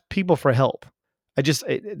to ask people for help.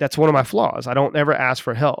 That's one of my flaws. I don't ever ask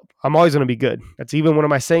for help. I'm always going to be good. That's even one of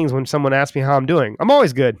my sayings when someone asks me how I'm doing. I'm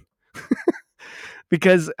always good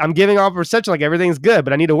because I'm giving off a perception like everything's good,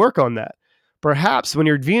 but I need to work on that. Perhaps when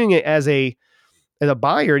you're viewing it as a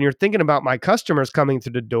buyer and you're thinking about my customers coming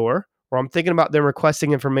through the door, or I'm thinking about them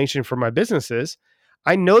requesting information for my businesses,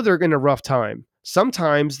 I know they're in a rough time.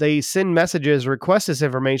 Sometimes they send messages, request this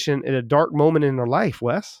information at a dark moment in their life,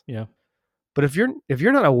 Wes. Yeah. But if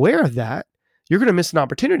you're not aware of that, you're going to miss an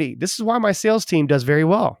opportunity. This is why my sales team does very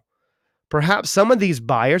well. Perhaps some of these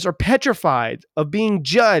buyers are petrified of being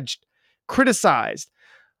judged, criticized.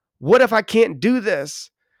 What if I can't do this?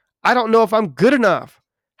 I don't know if I'm good enough.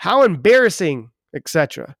 How embarrassing,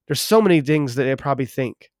 etc. There's so many things that they probably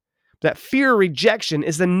think. That fear of rejection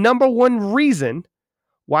is the number one reason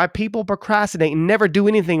why people procrastinate and never do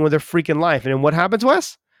anything with their freaking life. And then what happens,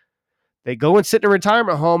 Wes? They go and sit in a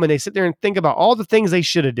retirement home and they sit there and think about all the things they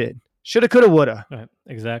should have did. Shoulda, coulda, woulda. Right.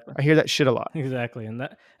 Exactly. I hear that shit a lot. Exactly. And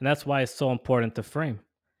that's why it's so important to frame.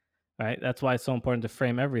 Right. That's why it's so important to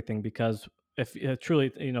frame everything, because if you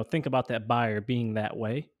truly, think about that buyer being that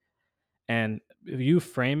way, and you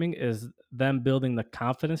framing is them building the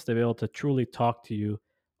confidence to be able to truly talk to you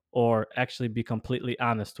or actually be completely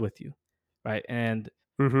honest with you. Right. And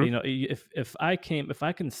Mm-hmm. if I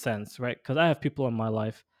can sense, right, because I have people in my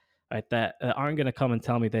life, right, that aren't going to come and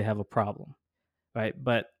tell me they have a problem, right,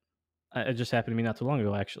 but it just happened to me not too long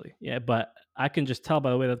ago, actually. Yeah, but I can just tell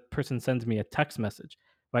by the way that person sends me a text message,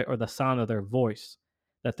 right, or the sound of their voice,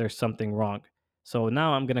 that there's something wrong. So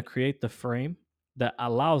now I'm going to create the frame that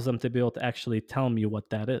allows them to be able to actually tell me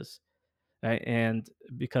what that is, right? And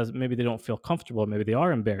because maybe they don't feel comfortable, maybe they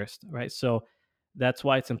are embarrassed, right? So that's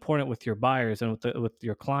why it's important with your buyers and with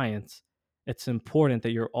your clients. It's important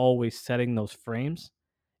that you're always setting those frames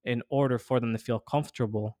in order for them to feel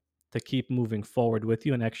comfortable to keep moving forward with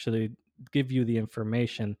you and actually give you the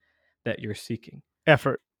information that you're seeking.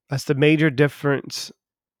 Effort. That's the major difference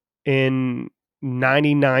in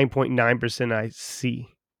 99.9% I see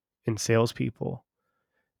in salespeople,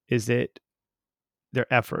 is that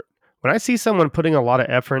their effort. When I see someone putting a lot of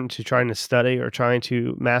effort into trying to study or trying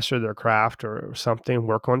to master their craft or something,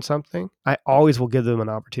 work on something, I always will give them an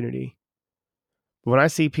opportunity. When I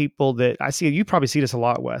see people you probably see this a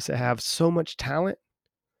lot, Wes, that have so much talent,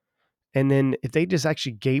 and then if they just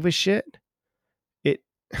actually gave a shit, they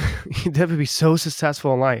would be so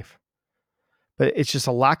successful in life. But it's just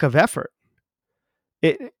a lack of effort.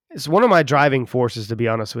 It's one of my driving forces, to be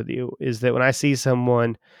honest with you, is that when I see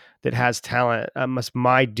someone that has talent, it's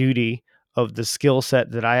my duty of the skill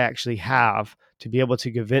set that I actually have to be able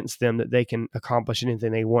to convince them that they can accomplish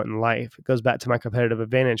anything they want in life. It goes back to my competitive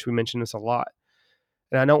advantage. We mentioned this a lot.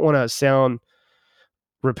 And I don't want to sound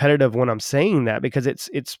repetitive when I'm saying that, because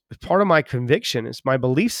it's part of my conviction. It's my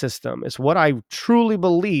belief system. It's what I truly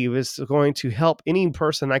believe is going to help any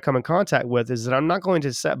person I come in contact with, is that I'm not going to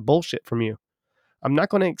accept bullshit from you. I'm not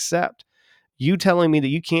going to accept you telling me that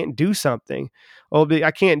you can't do something. Oh,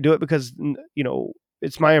 I can't do it because,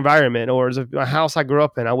 it's my environment, or it's a house I grew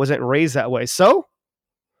up in. I wasn't raised that way. So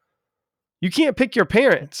you can't pick your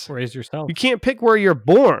parents. Raise yourself. You can't pick where you're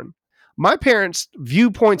born. My parents'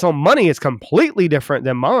 viewpoints on money is completely different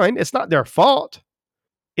than mine. It's not their fault.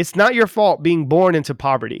 It's not your fault being born into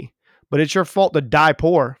poverty, but it's your fault to die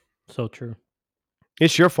poor. So true.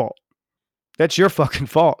 It's your fault. That's your fucking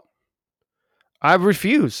fault. I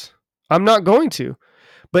refuse. I'm not going to.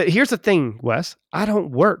 But here's the thing, Wes. I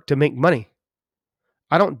don't work to make money.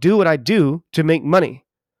 I don't do what I do to make money.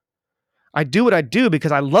 I do what I do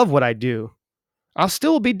because I love what I do. I'll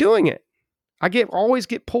still be doing it. I always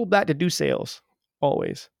get pulled back to do sales,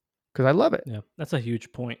 always, because I love it. Yeah, that's a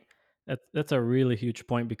huge point. That's a really huge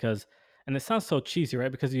point, because, and it sounds so cheesy,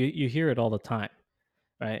 right? Because you hear it all the time,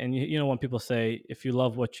 right? And when people say, if you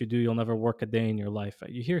love what you do, you'll never work a day in your life,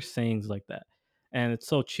 right? You hear sayings like that, and it's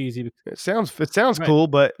so cheesy. It sounds Right. cool,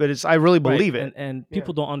 but I really believe Right. it. And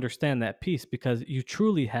people don't understand that piece, because you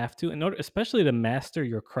truly have to, in order, especially to master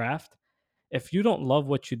your craft. If you don't love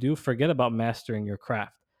what you do, forget about mastering your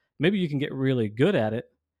craft. Maybe you can get really good at it,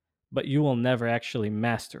 but you will never actually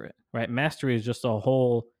master it, right? Mastery is just a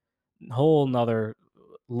whole nother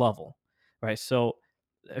level, right? So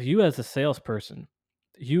if you, as a salesperson,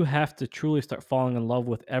 you have to truly start falling in love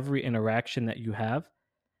with every interaction that you have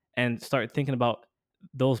and start thinking about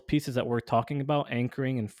those pieces that we're talking about,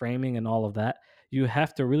 anchoring and framing and all of that. You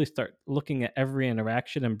have to really start looking at every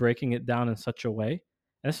interaction and breaking it down in such a way.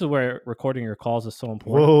 And this is where recording your calls is so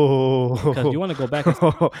important, because you Whoa. want to go back and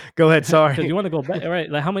Go ahead. because Sorry. you want to go back, right?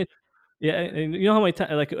 Like how many, yeah, and you know how many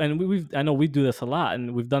times, like, and I know we do this a lot,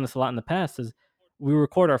 and we've done this a lot in the past. Is we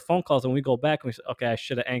record our phone calls and we go back and we say, okay, I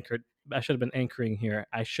should have been anchoring here.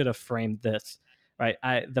 I should have framed this, right?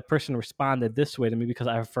 The person responded this way to me because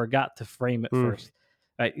I forgot to frame it Mm, first,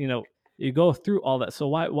 right? You go through all that. So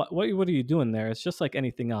what are you doing there? It's just like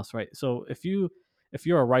anything else, right? So if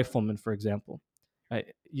you're a rifleman, for example, right,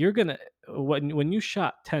 you're gonna when you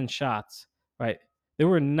shot 10 shots, right, they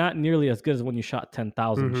were not nearly as good as when you shot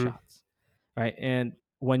 10,000 hmm shots, right? And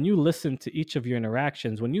when you listen to each of your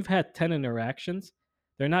interactions, when you've had 10 interactions,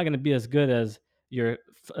 they're not going to be as good as your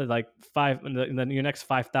like five, and then your next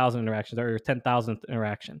 5,000 interactions or your 10,000th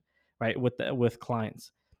interaction, right? With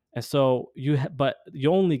clients. And so but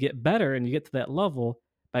you only get better and you get to that level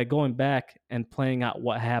by going back and playing out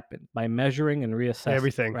what happened, by measuring and reassessing,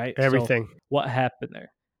 Everything. right? So Everything. what happened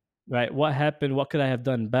there? Right? What happened? What could I have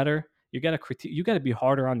done better? You got to critique. You got to be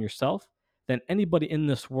harder on yourself than anybody in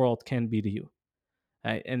this world can be to you.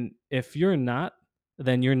 Right? And if you're not,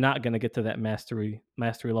 then you're not going to get to that mastery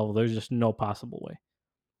level. There's just no possible way.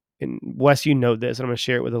 And Wes, you know this, and I'm going to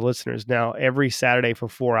share it with the listeners now. Every Saturday for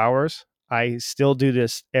 4 hours, I still do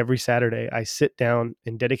this every Saturday. I sit down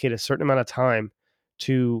and dedicate a certain amount of time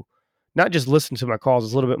to not just listen to my calls.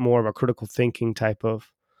 It's a little bit more of a critical thinking type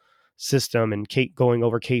of system and going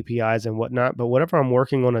over KPIs and whatnot. But whatever I'm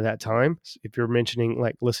working on at that time, if you're mentioning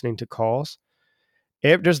like listening to calls,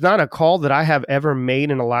 if there's not a call that I have ever made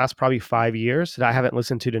in the last probably 5 years that I haven't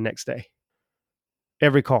listened to the next day.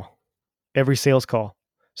 Every call, every sales call.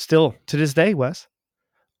 Still to this day, Wes,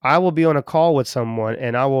 I will be on a call with someone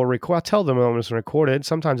and I will record. I tell them when it's recorded.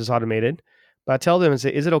 Sometimes it's automated, but I tell them and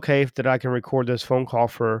say, "Is it okay that I can record this phone call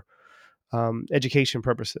for education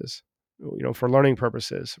purposes, for learning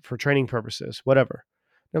purposes, for training purposes, whatever?"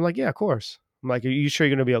 And I'm like, "Yeah, of course." I'm like, "Are you sure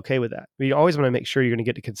you're going to be okay with that?" You always want to make sure you're going to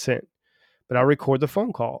get the consent. But I'll record the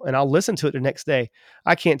phone call and I'll listen to it the next day.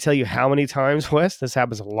 I can't tell you how many times, Wes, this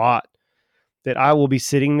happens a lot, that I will be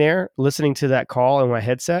sitting there listening to that call in my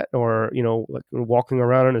headset or, like walking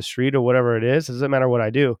around on the street or whatever it is. It doesn't matter what I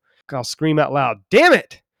do. I'll scream out loud, "Damn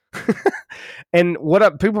it." And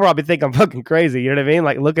people probably think I'm fucking crazy. You know what I mean?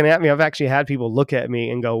 Like looking at me, I've actually had people look at me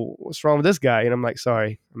and go, "What's wrong with this guy?" And I'm like,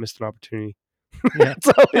 "Sorry, I missed an opportunity." Yeah.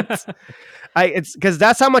 So it's because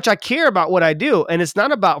that's how much I care about what I do. And it's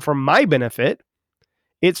not about for my benefit.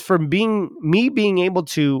 It's for me being able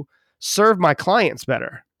to serve my clients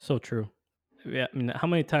better. So true. Yeah. I mean, how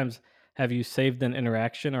many times have you saved an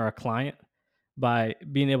interaction or a client by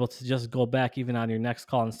being able to just go back even on your next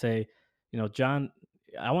call and say, John,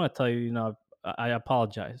 I want to tell you, I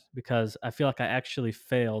apologize because I feel like I actually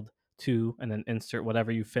failed to, and then insert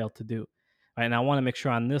whatever you failed to do. Right. And I want to make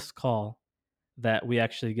sure on this call that we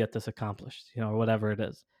actually get this accomplished, or whatever it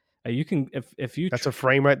is. You can, if you, That's a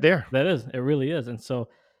frame right there. that is, it really is. And so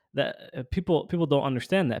that people don't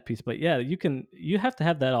understand that piece, but yeah, you have to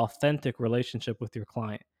have that authentic relationship with your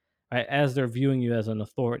client, right? As they're viewing you as an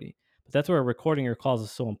authority. But that's where recording your calls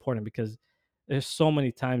is so important, because there's so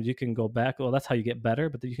many times you can go back. Well, that's how you get better,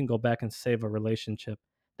 but then you can go back and save a relationship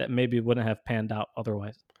that maybe wouldn't have panned out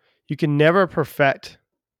otherwise. You can never perfect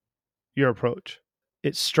your approach.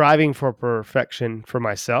 It's striving for perfection for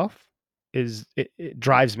myself it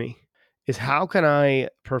drives me. Is how can I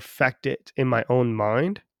perfect it in my own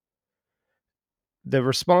mind? The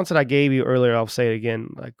response that I gave you earlier, I'll say it again,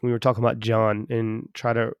 like we were talking about John and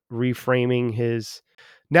try to reframing his.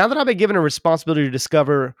 Now that I've been given a responsibility to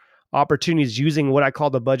discover opportunities using what I call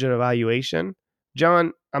the budget evaluation,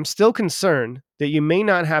 John, I'm still concerned that you may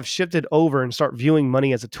not have shifted over and start viewing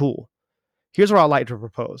money as a tool. Here's what I'd like to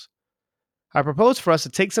propose. I propose for us to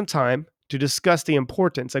take some time to discuss the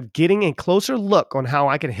importance of getting a closer look on how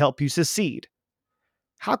I can help you succeed.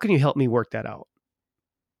 How can you help me work that out?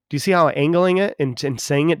 Do you see how I'm angling it and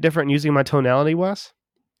saying it different and using my tonality, Wes?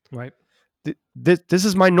 Right. This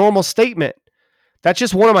is my normal statement. That's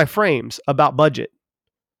just one of my frames about budget.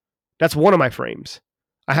 That's one of my frames.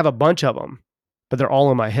 I have a bunch of them, but they're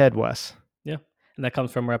all in my head, Wes. Yeah. And that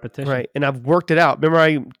comes from repetition. Right. And I've worked it out. Remember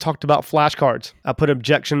I talked about flashcards. I put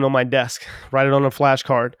objection on my desk, write it on a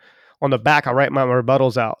flashcard. On the back, I write my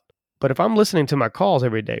rebuttals out. But if I'm listening to my calls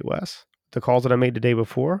every day, Wes, the calls that I made the day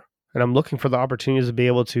before, and I'm looking for the opportunities to be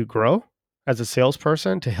able to grow as a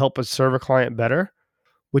salesperson to help us serve a client better,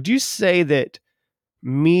 would you say that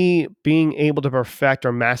me being able to perfect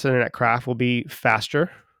or master that craft will be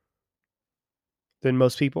faster than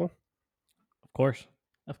most people. Of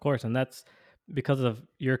course, and that's because of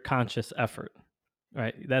your conscious effort,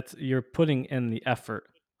 right? That's you're putting in the effort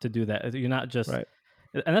to do that. You're not just, Right.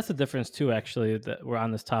 and that's the difference too. Actually, that we're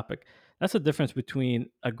on this topic. That's the difference between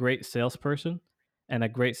a great salesperson and a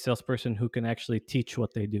great salesperson who can actually teach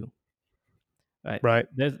what they do. Right? Right.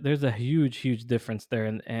 There's a huge difference there,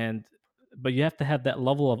 and but you have to have that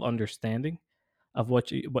level of understanding of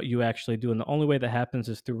what you actually do, and the only way that happens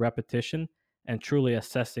is through repetition and truly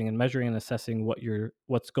assessing and measuring and assessing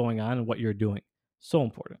what's going on and what you're doing. So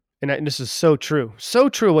important. And this is so true. So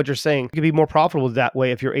true what you're saying. You can be more profitable that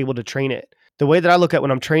way if you're able to train it. The way that I look at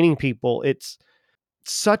when I'm training people, it's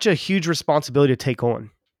such a huge responsibility to take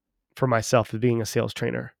on for myself as being a sales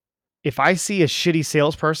trainer. If I see a shitty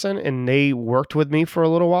salesperson and they worked with me for a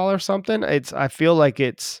little while or something, I feel like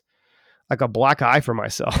it's like a black eye for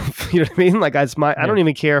myself. You know what I mean? Like I Yeah. don't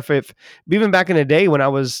even care if even back in the day when I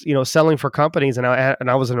was, selling for companies and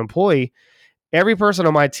I was an employee, every person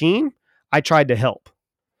on my team, I tried to help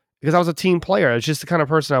because I was a team player. It's just the kind of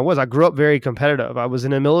person I was. I grew up very competitive. I was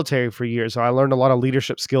in the military for years, so I learned a lot of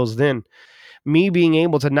leadership skills then. Me being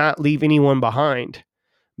able to not leave anyone behind,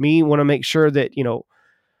 me want to make sure that,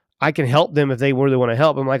 I can help them if they really want to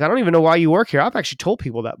help. I'm like, I don't even know why you work here. I've actually told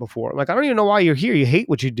people that before. I'm like, I don't even know why you're here. You hate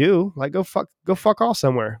what you do. Like, go fuck off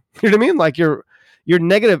somewhere. You know what I mean? Like your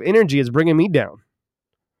negative energy is bringing me down.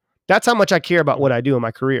 That's how much I care about what I do in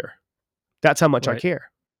my career. That's how much I Right.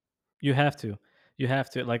 care. You have to. You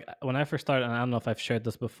have to. Like when I first started, and I don't know if I've shared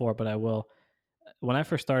this before, but I will. When I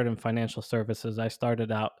first started in financial services, I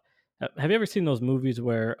started out. Have you ever seen those movies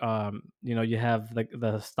where, you have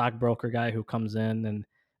the stockbroker guy who comes in and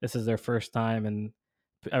this is their first time and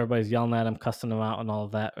everybody's yelling at him, cussing him out, and all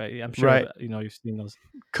of that, right? I'm sure Right. you've seen those.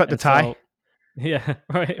 Cut the And tie. so, yeah,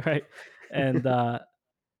 right, and I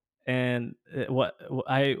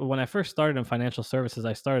when I first started in financial services,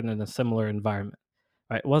 I started in a similar environment.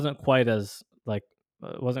 Right, it wasn't quite as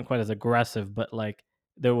aggressive, but like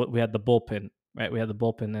we had the bullpen, right? We had the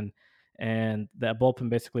bullpen, and that bullpen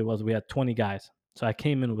basically was we had 20 guys. So I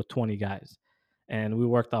came in with 20 guys, and we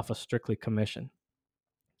worked off a strictly commission.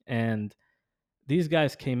 And these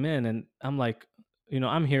guys came in, and I'm like,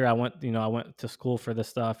 I'm here. I went to school for this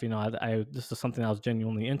stuff. This is something I was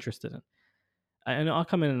genuinely interested in. And I'll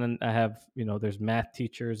come in and I have, there's math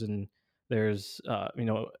teachers and there's,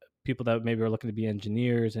 people that maybe are looking to be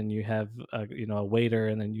engineers, and you have, a waiter,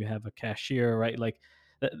 and then you have a cashier, right? Like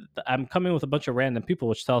I'm coming with a bunch of random people,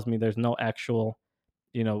 which tells me there's no actual,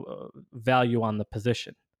 value on the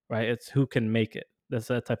position, right? It's who can make it. That's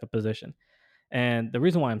that type of position. And the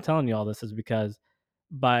reason why I'm telling you all this is because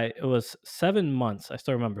it was 7 months. I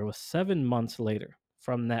still remember it was 7 months later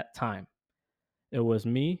from that time. It was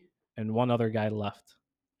me and one other guy left.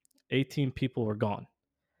 18 people were gone,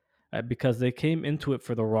 right? Because they came into it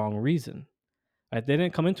for the wrong reason. Right? They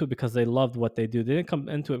didn't come into it because they loved what they do. They didn't come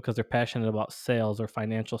into it because they're passionate about sales or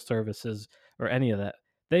financial services or any of that.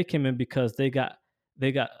 They came in because they got,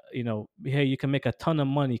 hey, you can make a ton of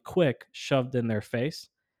money quick shoved in their face,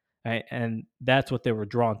 right? And that's what they were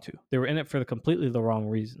drawn to. They were in it for completely the wrong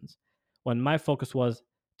reasons. When my focus was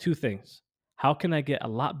two things. How can I get a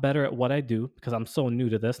lot better at what I do? Because I'm so new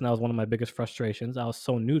to this. And that was one of my biggest frustrations. I was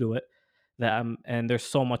so new to it and there's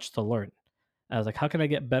so much to learn. I was like, how can I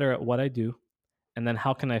get better at what I do? And then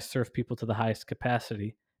how can I serve people to the highest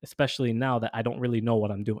capacity, especially now that I don't really know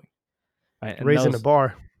what I'm doing? Right. And that Raising the was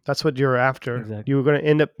bar. That's what you're after. exactly You were going to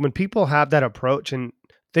end up when people have that approach. And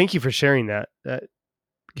thank you for sharing that. That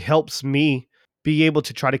helps me be able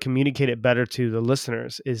to try to communicate it better to the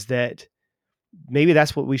listeners, is that maybe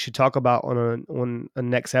that's what we should talk about on a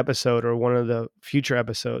next episode or one of the future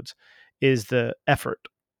episodes, is the effort.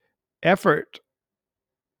 Effort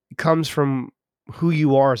comes from who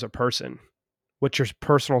you are as a person, what's your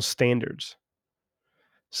personal standards.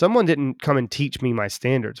 Someone didn't come and teach me my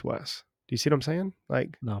standards, Wes. Do you see what I'm saying?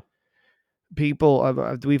 Like no.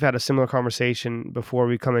 people, we've had a similar conversation before.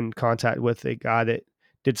 We come in contact with a guy that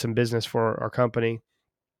did some business for our company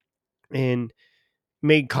and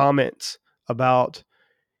made comments about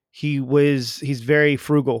he's very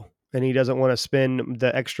frugal and he doesn't want to spend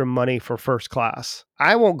the extra money for first class.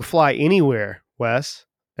 I won't fly anywhere, Wes,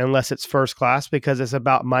 unless it's first class because it's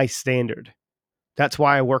about my standard. That's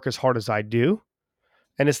why I work as hard as I do.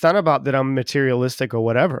 And it's not about that I'm materialistic or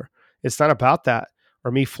whatever. It's not about that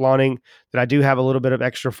or me flaunting that I do have a little bit of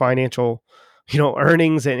extra financial,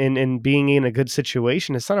 earnings and being in a good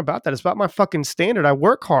situation. It's not about that. It's about my fucking standard. I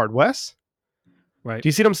work hard, Wes. Right. Do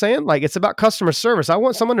you see what I'm saying? Like, it's about customer service. I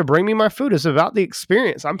want someone to bring me my food. It's about the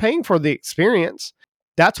experience. I'm paying for the experience.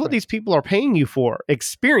 That's what Right. these people are paying you for.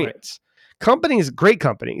 Experience. Companies, great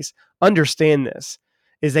companies, understand this.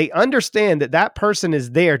 Is they understand that that person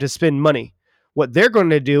is there to spend money. What they're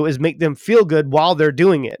going to do is make them feel good while they're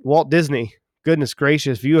doing it. Walt Disney, goodness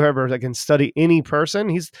gracious, if you ever can study any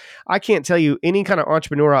person, I can't tell you any kind of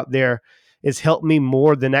entrepreneur out there has helped me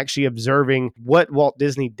more than actually observing what Walt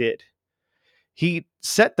Disney did. He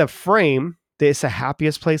set the frame that it's the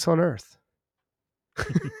happiest place on earth.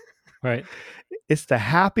 Right. It's the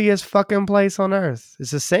happiest fucking place on earth.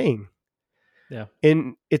 It's a saying. Yeah.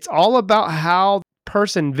 And it's all about how the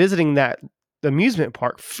person visiting that amusement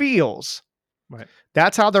park feels. Right.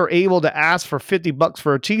 That's how they're able to ask for $50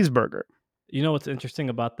 for a cheeseburger. You know what's interesting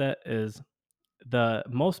about that is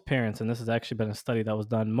most parents, and this has actually been a study that was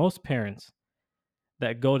done, most parents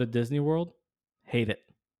that go to Disney World hate it.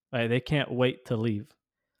 Right? They can't wait to leave.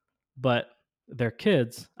 But their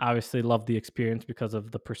kids obviously love the experience because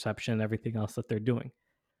of the perception and everything else that they're doing.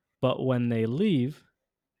 But when they leave,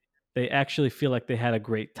 they actually feel like they had a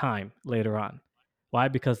great time later on. Why?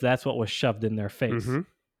 Because that's what was shoved in their face. Mm-hmm.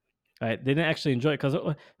 Right? They didn't actually enjoy it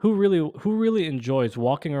because who really enjoys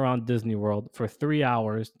walking around Disney World for 3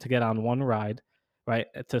 hours to get on one ride, right?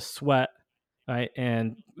 To sweat, right,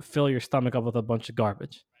 and fill your stomach up with a bunch of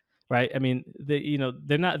garbage, right? I mean, they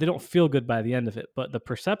don't feel good by the end of it, but the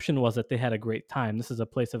perception was that they had a great time. This is a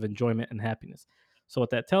place of enjoyment and happiness. So what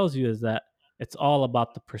that tells you is that it's all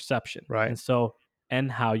about the perception, Right.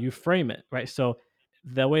 and how you frame it, right? So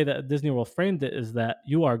the way that Disney World framed it is that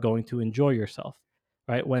you are going to enjoy yourself.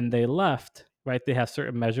 Right, when they left, right, they have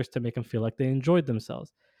certain measures to make them feel like they enjoyed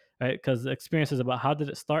themselves, right? Because the experience is about how did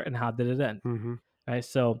it start and how did it end, Mm-hmm. right?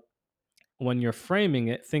 So when you're framing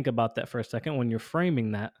it, think about that for a second. When you're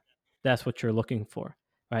framing that, that's what you're looking for,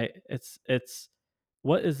 right? It's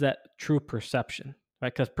what is that true perception,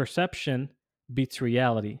 right? Because perception beats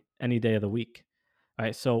reality any day of the week,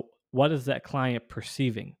 right? So what is that client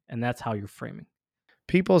perceiving, and that's how you're framing.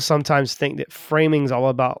 People sometimes think that framing is all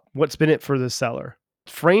about what's in it for the seller.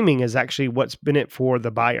 Framing is actually what's been it for the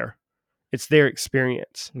buyer. It's their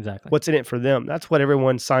experience. Exactly. What's in it for them. That's what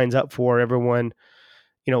everyone signs up for. Everyone,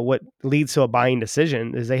 what leads to a buying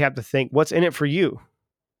decision is they have to think what's in it for you.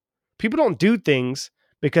 People don't do things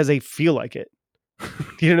because they feel like it.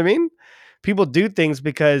 You know what I mean? People do things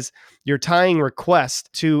because you're tying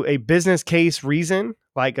request to a business case reason,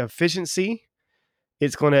 like efficiency.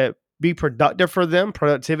 It's going to be productive for them,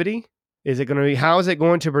 productivity. How is it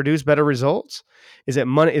going to produce better results? Is it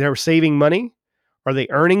money? They're saving money. Are they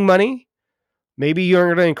earning money? Maybe you're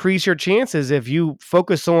going to increase your chances if you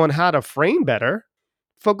focus on how to frame better.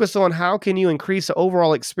 Focus on how can you increase the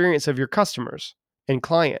overall experience of your customers and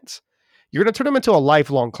clients. You're going to turn them into a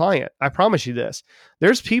lifelong client. I promise you this.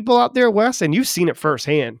 There's people out there, Wes, and you've seen it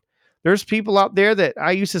firsthand. There's people out there that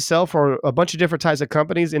I used to sell for a bunch of different types of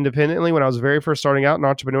companies independently when I was very first starting out in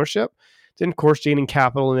entrepreneurship. Then, of course, gaining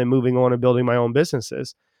capital and then moving on and building my own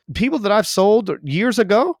businesses. People that I've sold years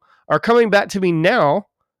ago are coming back to me now,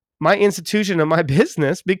 my institution and my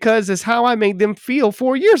business, because it's how I made them feel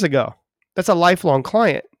 4 years ago. That's a lifelong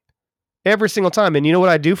client every single time. And you know what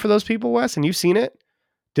I do for those people, Wes? And you've seen it?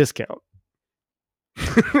 Discount.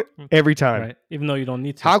 Every time. Right. Even though you don't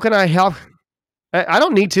need to. How can I help? I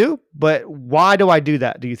don't need to, but why do I do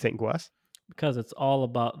that, do you think, Wes? Because it's all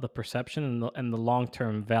about the perception and the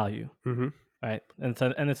long-term value, Mm-hmm. right?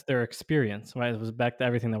 And it's their experience, right? It was back to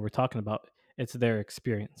everything that we're talking about. It's their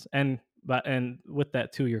experience, and with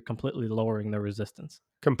that too, you're completely lowering their resistance.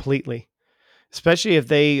 Completely. Especially if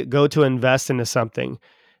they go to invest into something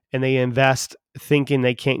and they invest thinking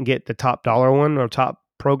they can't get the top dollar one or top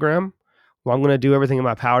program. Well, I'm going to do everything in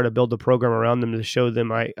my power to build the program around them to show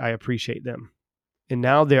them I appreciate them. And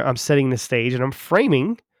now I'm setting the stage and I'm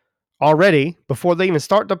framing already before they even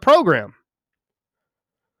start the program.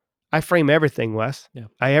 I frame everything, Wes. Yeah.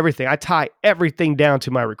 I tie everything down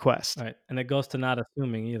to my request. Right. And it goes to not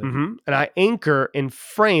assuming either. Mm-hmm. And I anchor and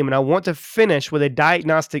frame, and I want to finish with a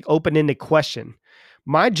diagnostic open-ended question.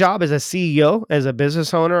 My job as a CEO, as a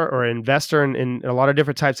business owner or investor in a lot of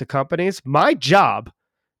different types of companies, my job,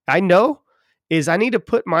 I know, is I need to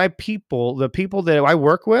put my people, the people that I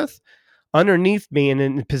work with, underneath me and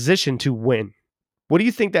in a position to win. What do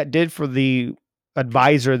you think that did for the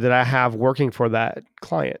advisor that I have working for that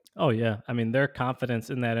client? Oh yeah. I mean, their confidence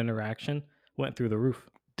in that interaction went through the roof.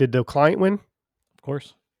 Did the client win? Of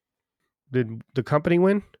course. Did the company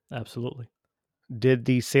win? Absolutely. Did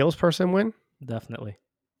the salesperson win? Definitely.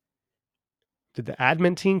 Did the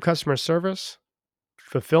admin team, customer service,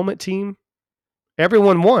 fulfillment team,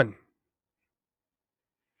 everyone won?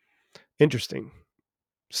 Interesting.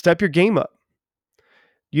 Step your game up.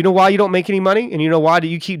 You know why you don't make any money? And you know why do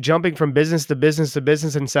you keep jumping from business to business to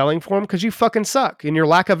business and selling for them? Because you fucking suck and your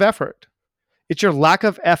lack of effort. It's your lack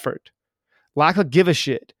of effort, lack of give a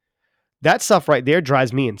shit. That stuff right there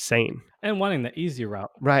drives me insane. And wanting the easy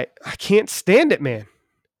route. Right. I can't stand it, man.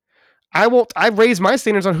 I raise my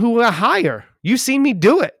standards on who I hire. You've seen me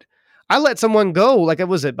do it. I let someone go, like it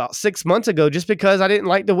was about 6 months ago, just because I didn't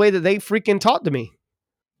like the way that they freaking talked to me.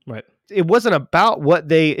 Right. It wasn't about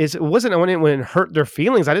it wasn't when it hurt their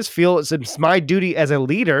feelings. I just feel it's my duty as a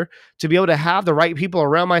leader to be able to have the right people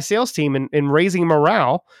around my sales team, and raising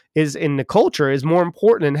morale is in the culture is more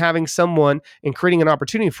important than having someone and creating an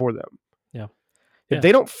opportunity for them. Yeah. If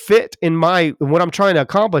they don't fit in what I'm trying to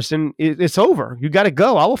accomplish, then it's over. You got to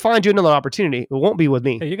go. I will find you another opportunity. It won't be with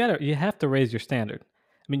me. You have to raise your standard.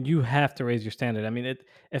 I mean, you have to raise your standard. I mean,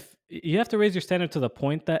 if you have to raise your standard to the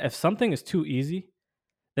point that if something is too easy,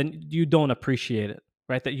 then you don't appreciate it,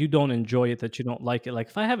 right? That you don't enjoy it, that you don't like it. Like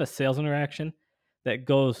if I have a sales interaction that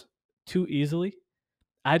goes too easily,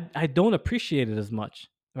 I don't appreciate it as much,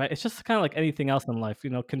 right? It's just kind of like anything else in life,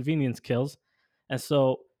 convenience kills. And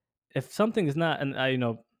so if something is not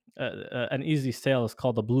an easy sale is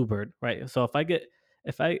called a bluebird, right? So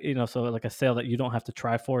so like a sale that you don't have to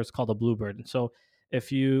try for is called a bluebird. And so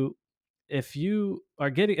if you if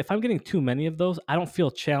I'm getting too many of those, I don't feel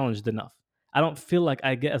challenged enough. I don't feel like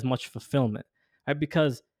I get as much fulfillment, right?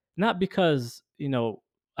 Not because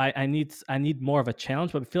I need more of a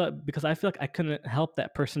challenge, but because I feel like I couldn't help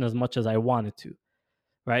that person as much as I wanted to,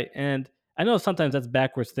 right? And I know sometimes that's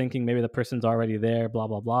backwards thinking. Maybe the person's already there, blah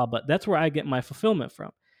blah blah. But that's where I get my fulfillment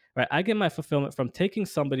from, right? I get my fulfillment from taking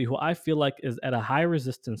somebody who I feel like is at a high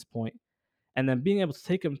resistance point, and then being able to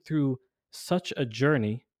take them through such a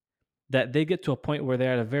journey that they get to a point where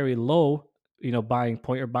they're at a very low, buying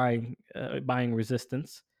point or buying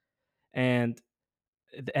resistance, and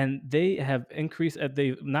they have increased,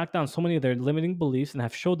 they've knocked down so many of their limiting beliefs and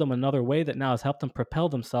have showed them another way that now has helped them propel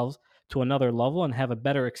themselves to another level and have a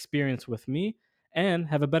better experience with me and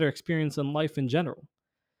have a better experience in life in general.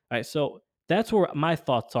 Right. So that's where my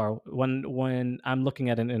thoughts are when I'm looking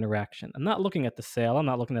at an interaction. I'm not looking at the sale. I'm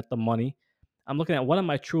not looking at the money. I'm looking at what am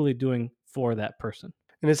I truly doing for that person.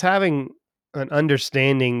 And it's having an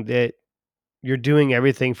understanding that you're doing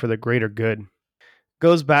everything for the greater good.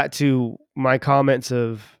 Goes back to my comments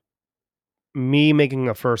of me making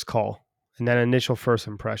a first call and that initial first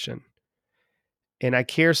impression. And I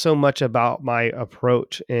care so much about my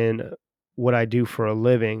approach and what I do for a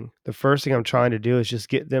living. The first thing I'm trying to do is just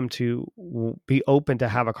get them to be open to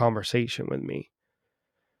have a conversation with me.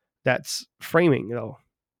 That's framing, though.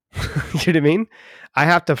 You know what I mean? I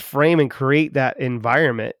have to frame and create that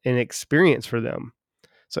environment and experience for them.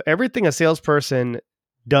 So everything a salesperson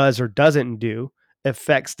does or doesn't do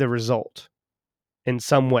affects the result in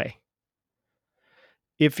some way.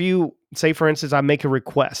 If you say, for instance, I make a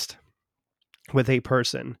request with a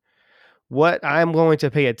person, what I'm going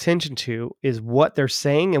to pay attention to is what they're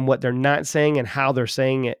saying and what they're not saying and how they're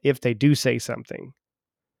saying it if they do say something.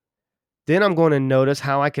 Then I'm going to notice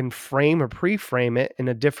how I can frame or pre-frame it in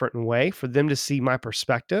a different way for them to see my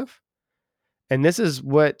perspective. And this is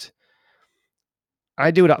what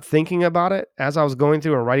I do without thinking about it as I was going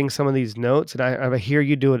through and writing some of these notes. And I hear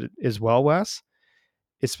you do it as well, Wes,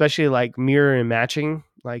 especially like mirror and matching.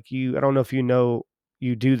 Like I don't know if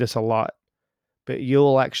you do this a lot, but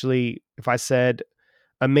you'll actually, if I said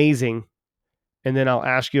amazing, and then I'll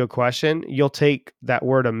ask you a question, you'll take that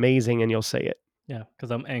word amazing and you'll say it. Yeah,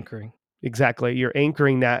 because I'm anchoring. Exactly. You're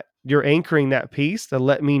anchoring that piece to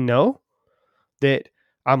let me know that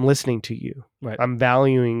I'm listening to you. Right. I'm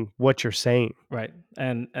valuing what you're saying. Right.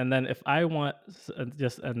 And then if I want,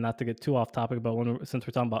 just not to get too off topic, but since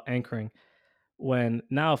we're talking about anchoring,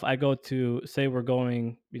 if I go to say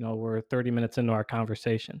we're 30 minutes into our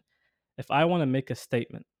conversation, if I want to make a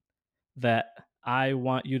statement that I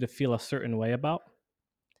want you to feel a certain way about,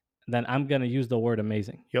 then I'm going to use the word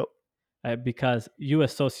amazing. Yep. Because you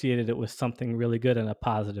associated it with something really good and a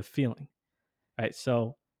positive feeling. Right.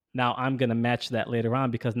 So now I'm going to match that later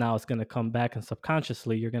on because now it's going to come back and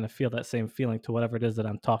subconsciously you're going to feel that same feeling to whatever it is that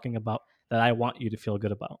I'm talking about that I want you to feel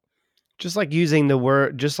good about. Just like using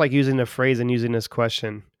the phrase and using this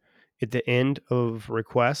question at the end of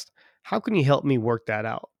request, how can you help me work that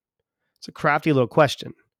out? It's a crafty little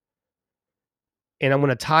question. And I'm going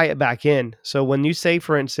to tie it back in. So when you say,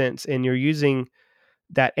 for instance, and you're using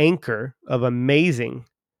that anchor of amazing,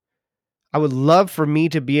 I would love for me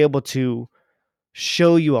to be able to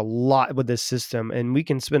show you a lot with this system. And we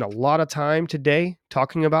can spend a lot of time today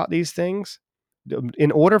talking about these things.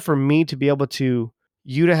 In order for me to be able to,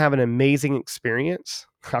 you to have an amazing experience,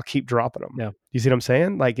 I'll keep dropping them. Yeah. You see what I'm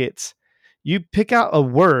saying? Like You pick out a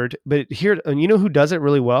word, but here, you know who does it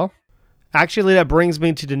really well? Actually, that brings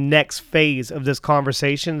me to the next phase of this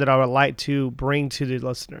conversation that I would like to bring to the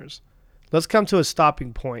listeners. Let's come to a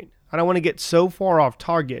stopping point. I don't want to get so far off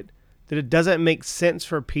target that it doesn't make sense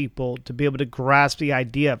for people to be able to grasp the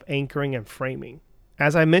idea of anchoring and framing.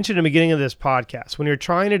 As I mentioned in the beginning of this podcast, when you're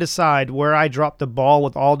trying to decide where I drop the ball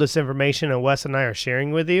with all this information that Wes and I are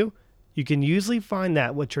sharing with you, you can usually find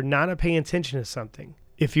that when you're not paying attention to something.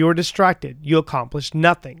 If you're distracted, you accomplish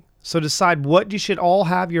nothing. So decide what you should all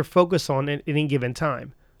have your focus on at any given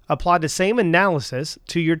time. Apply the same analysis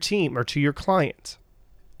to your team or to your clients.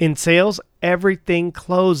 In sales, everything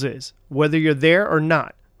closes, whether you're there or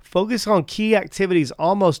not. Focus on key activities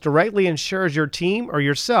almost directly ensures your team or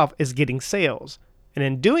yourself is getting sales, and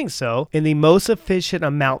in doing so, in the most efficient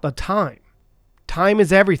amount of time. Time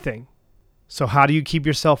is everything. So how do you keep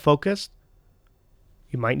yourself focused?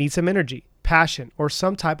 You might need some energy, passion, or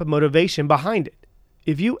some type of motivation behind it.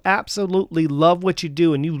 If you absolutely love what you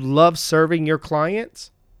do and you love serving your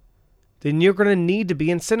clients, then you're going to need to be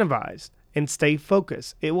incentivized and stay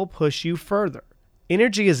focused. It will push you further.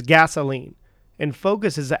 Energy is gasoline, and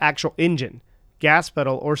focus is the actual engine, gas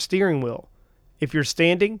pedal, or steering wheel. If you're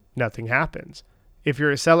standing, nothing happens. If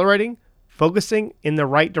you're accelerating, focusing in the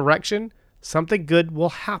right direction, something good will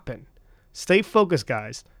happen. Stay focused,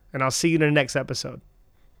 guys, and I'll see you in the next episode.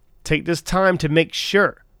 Take this time to make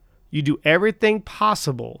sure you do everything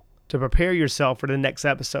possible to prepare yourself for the next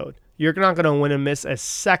episode. You're not going to want to miss a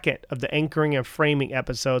second of the anchoring and framing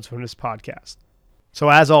episodes from this podcast. So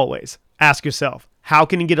as always, ask yourself, how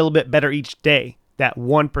can you get a little bit better each day? That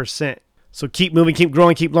 1%. So keep moving, keep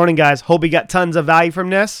growing, keep learning, guys. Hope you got tons of value from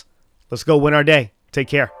this. Let's go win our day. Take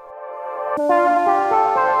care.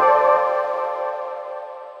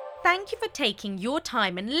 Thank you for taking your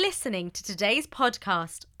time and listening to today's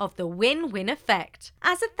podcast of the Win-Win Effect.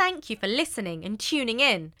 As a thank you for listening and tuning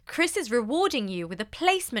in, Chris is rewarding you with a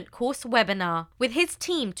placement course webinar with his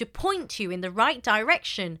team to point you in the right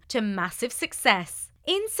direction to massive success.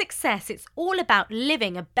 In success, it's all about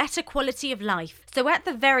living a better quality of life. So at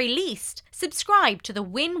the very least, subscribe to the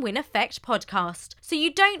Win-Win Effect podcast so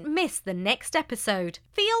you don't miss the next episode.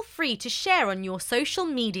 Feel free to share on your social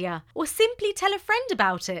media or simply tell a friend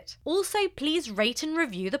about it. Also, please rate and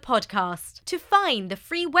review the podcast. To find the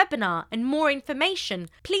free webinar and more information,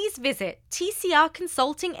 please visit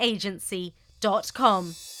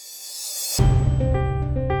tcrconsultingagency.com.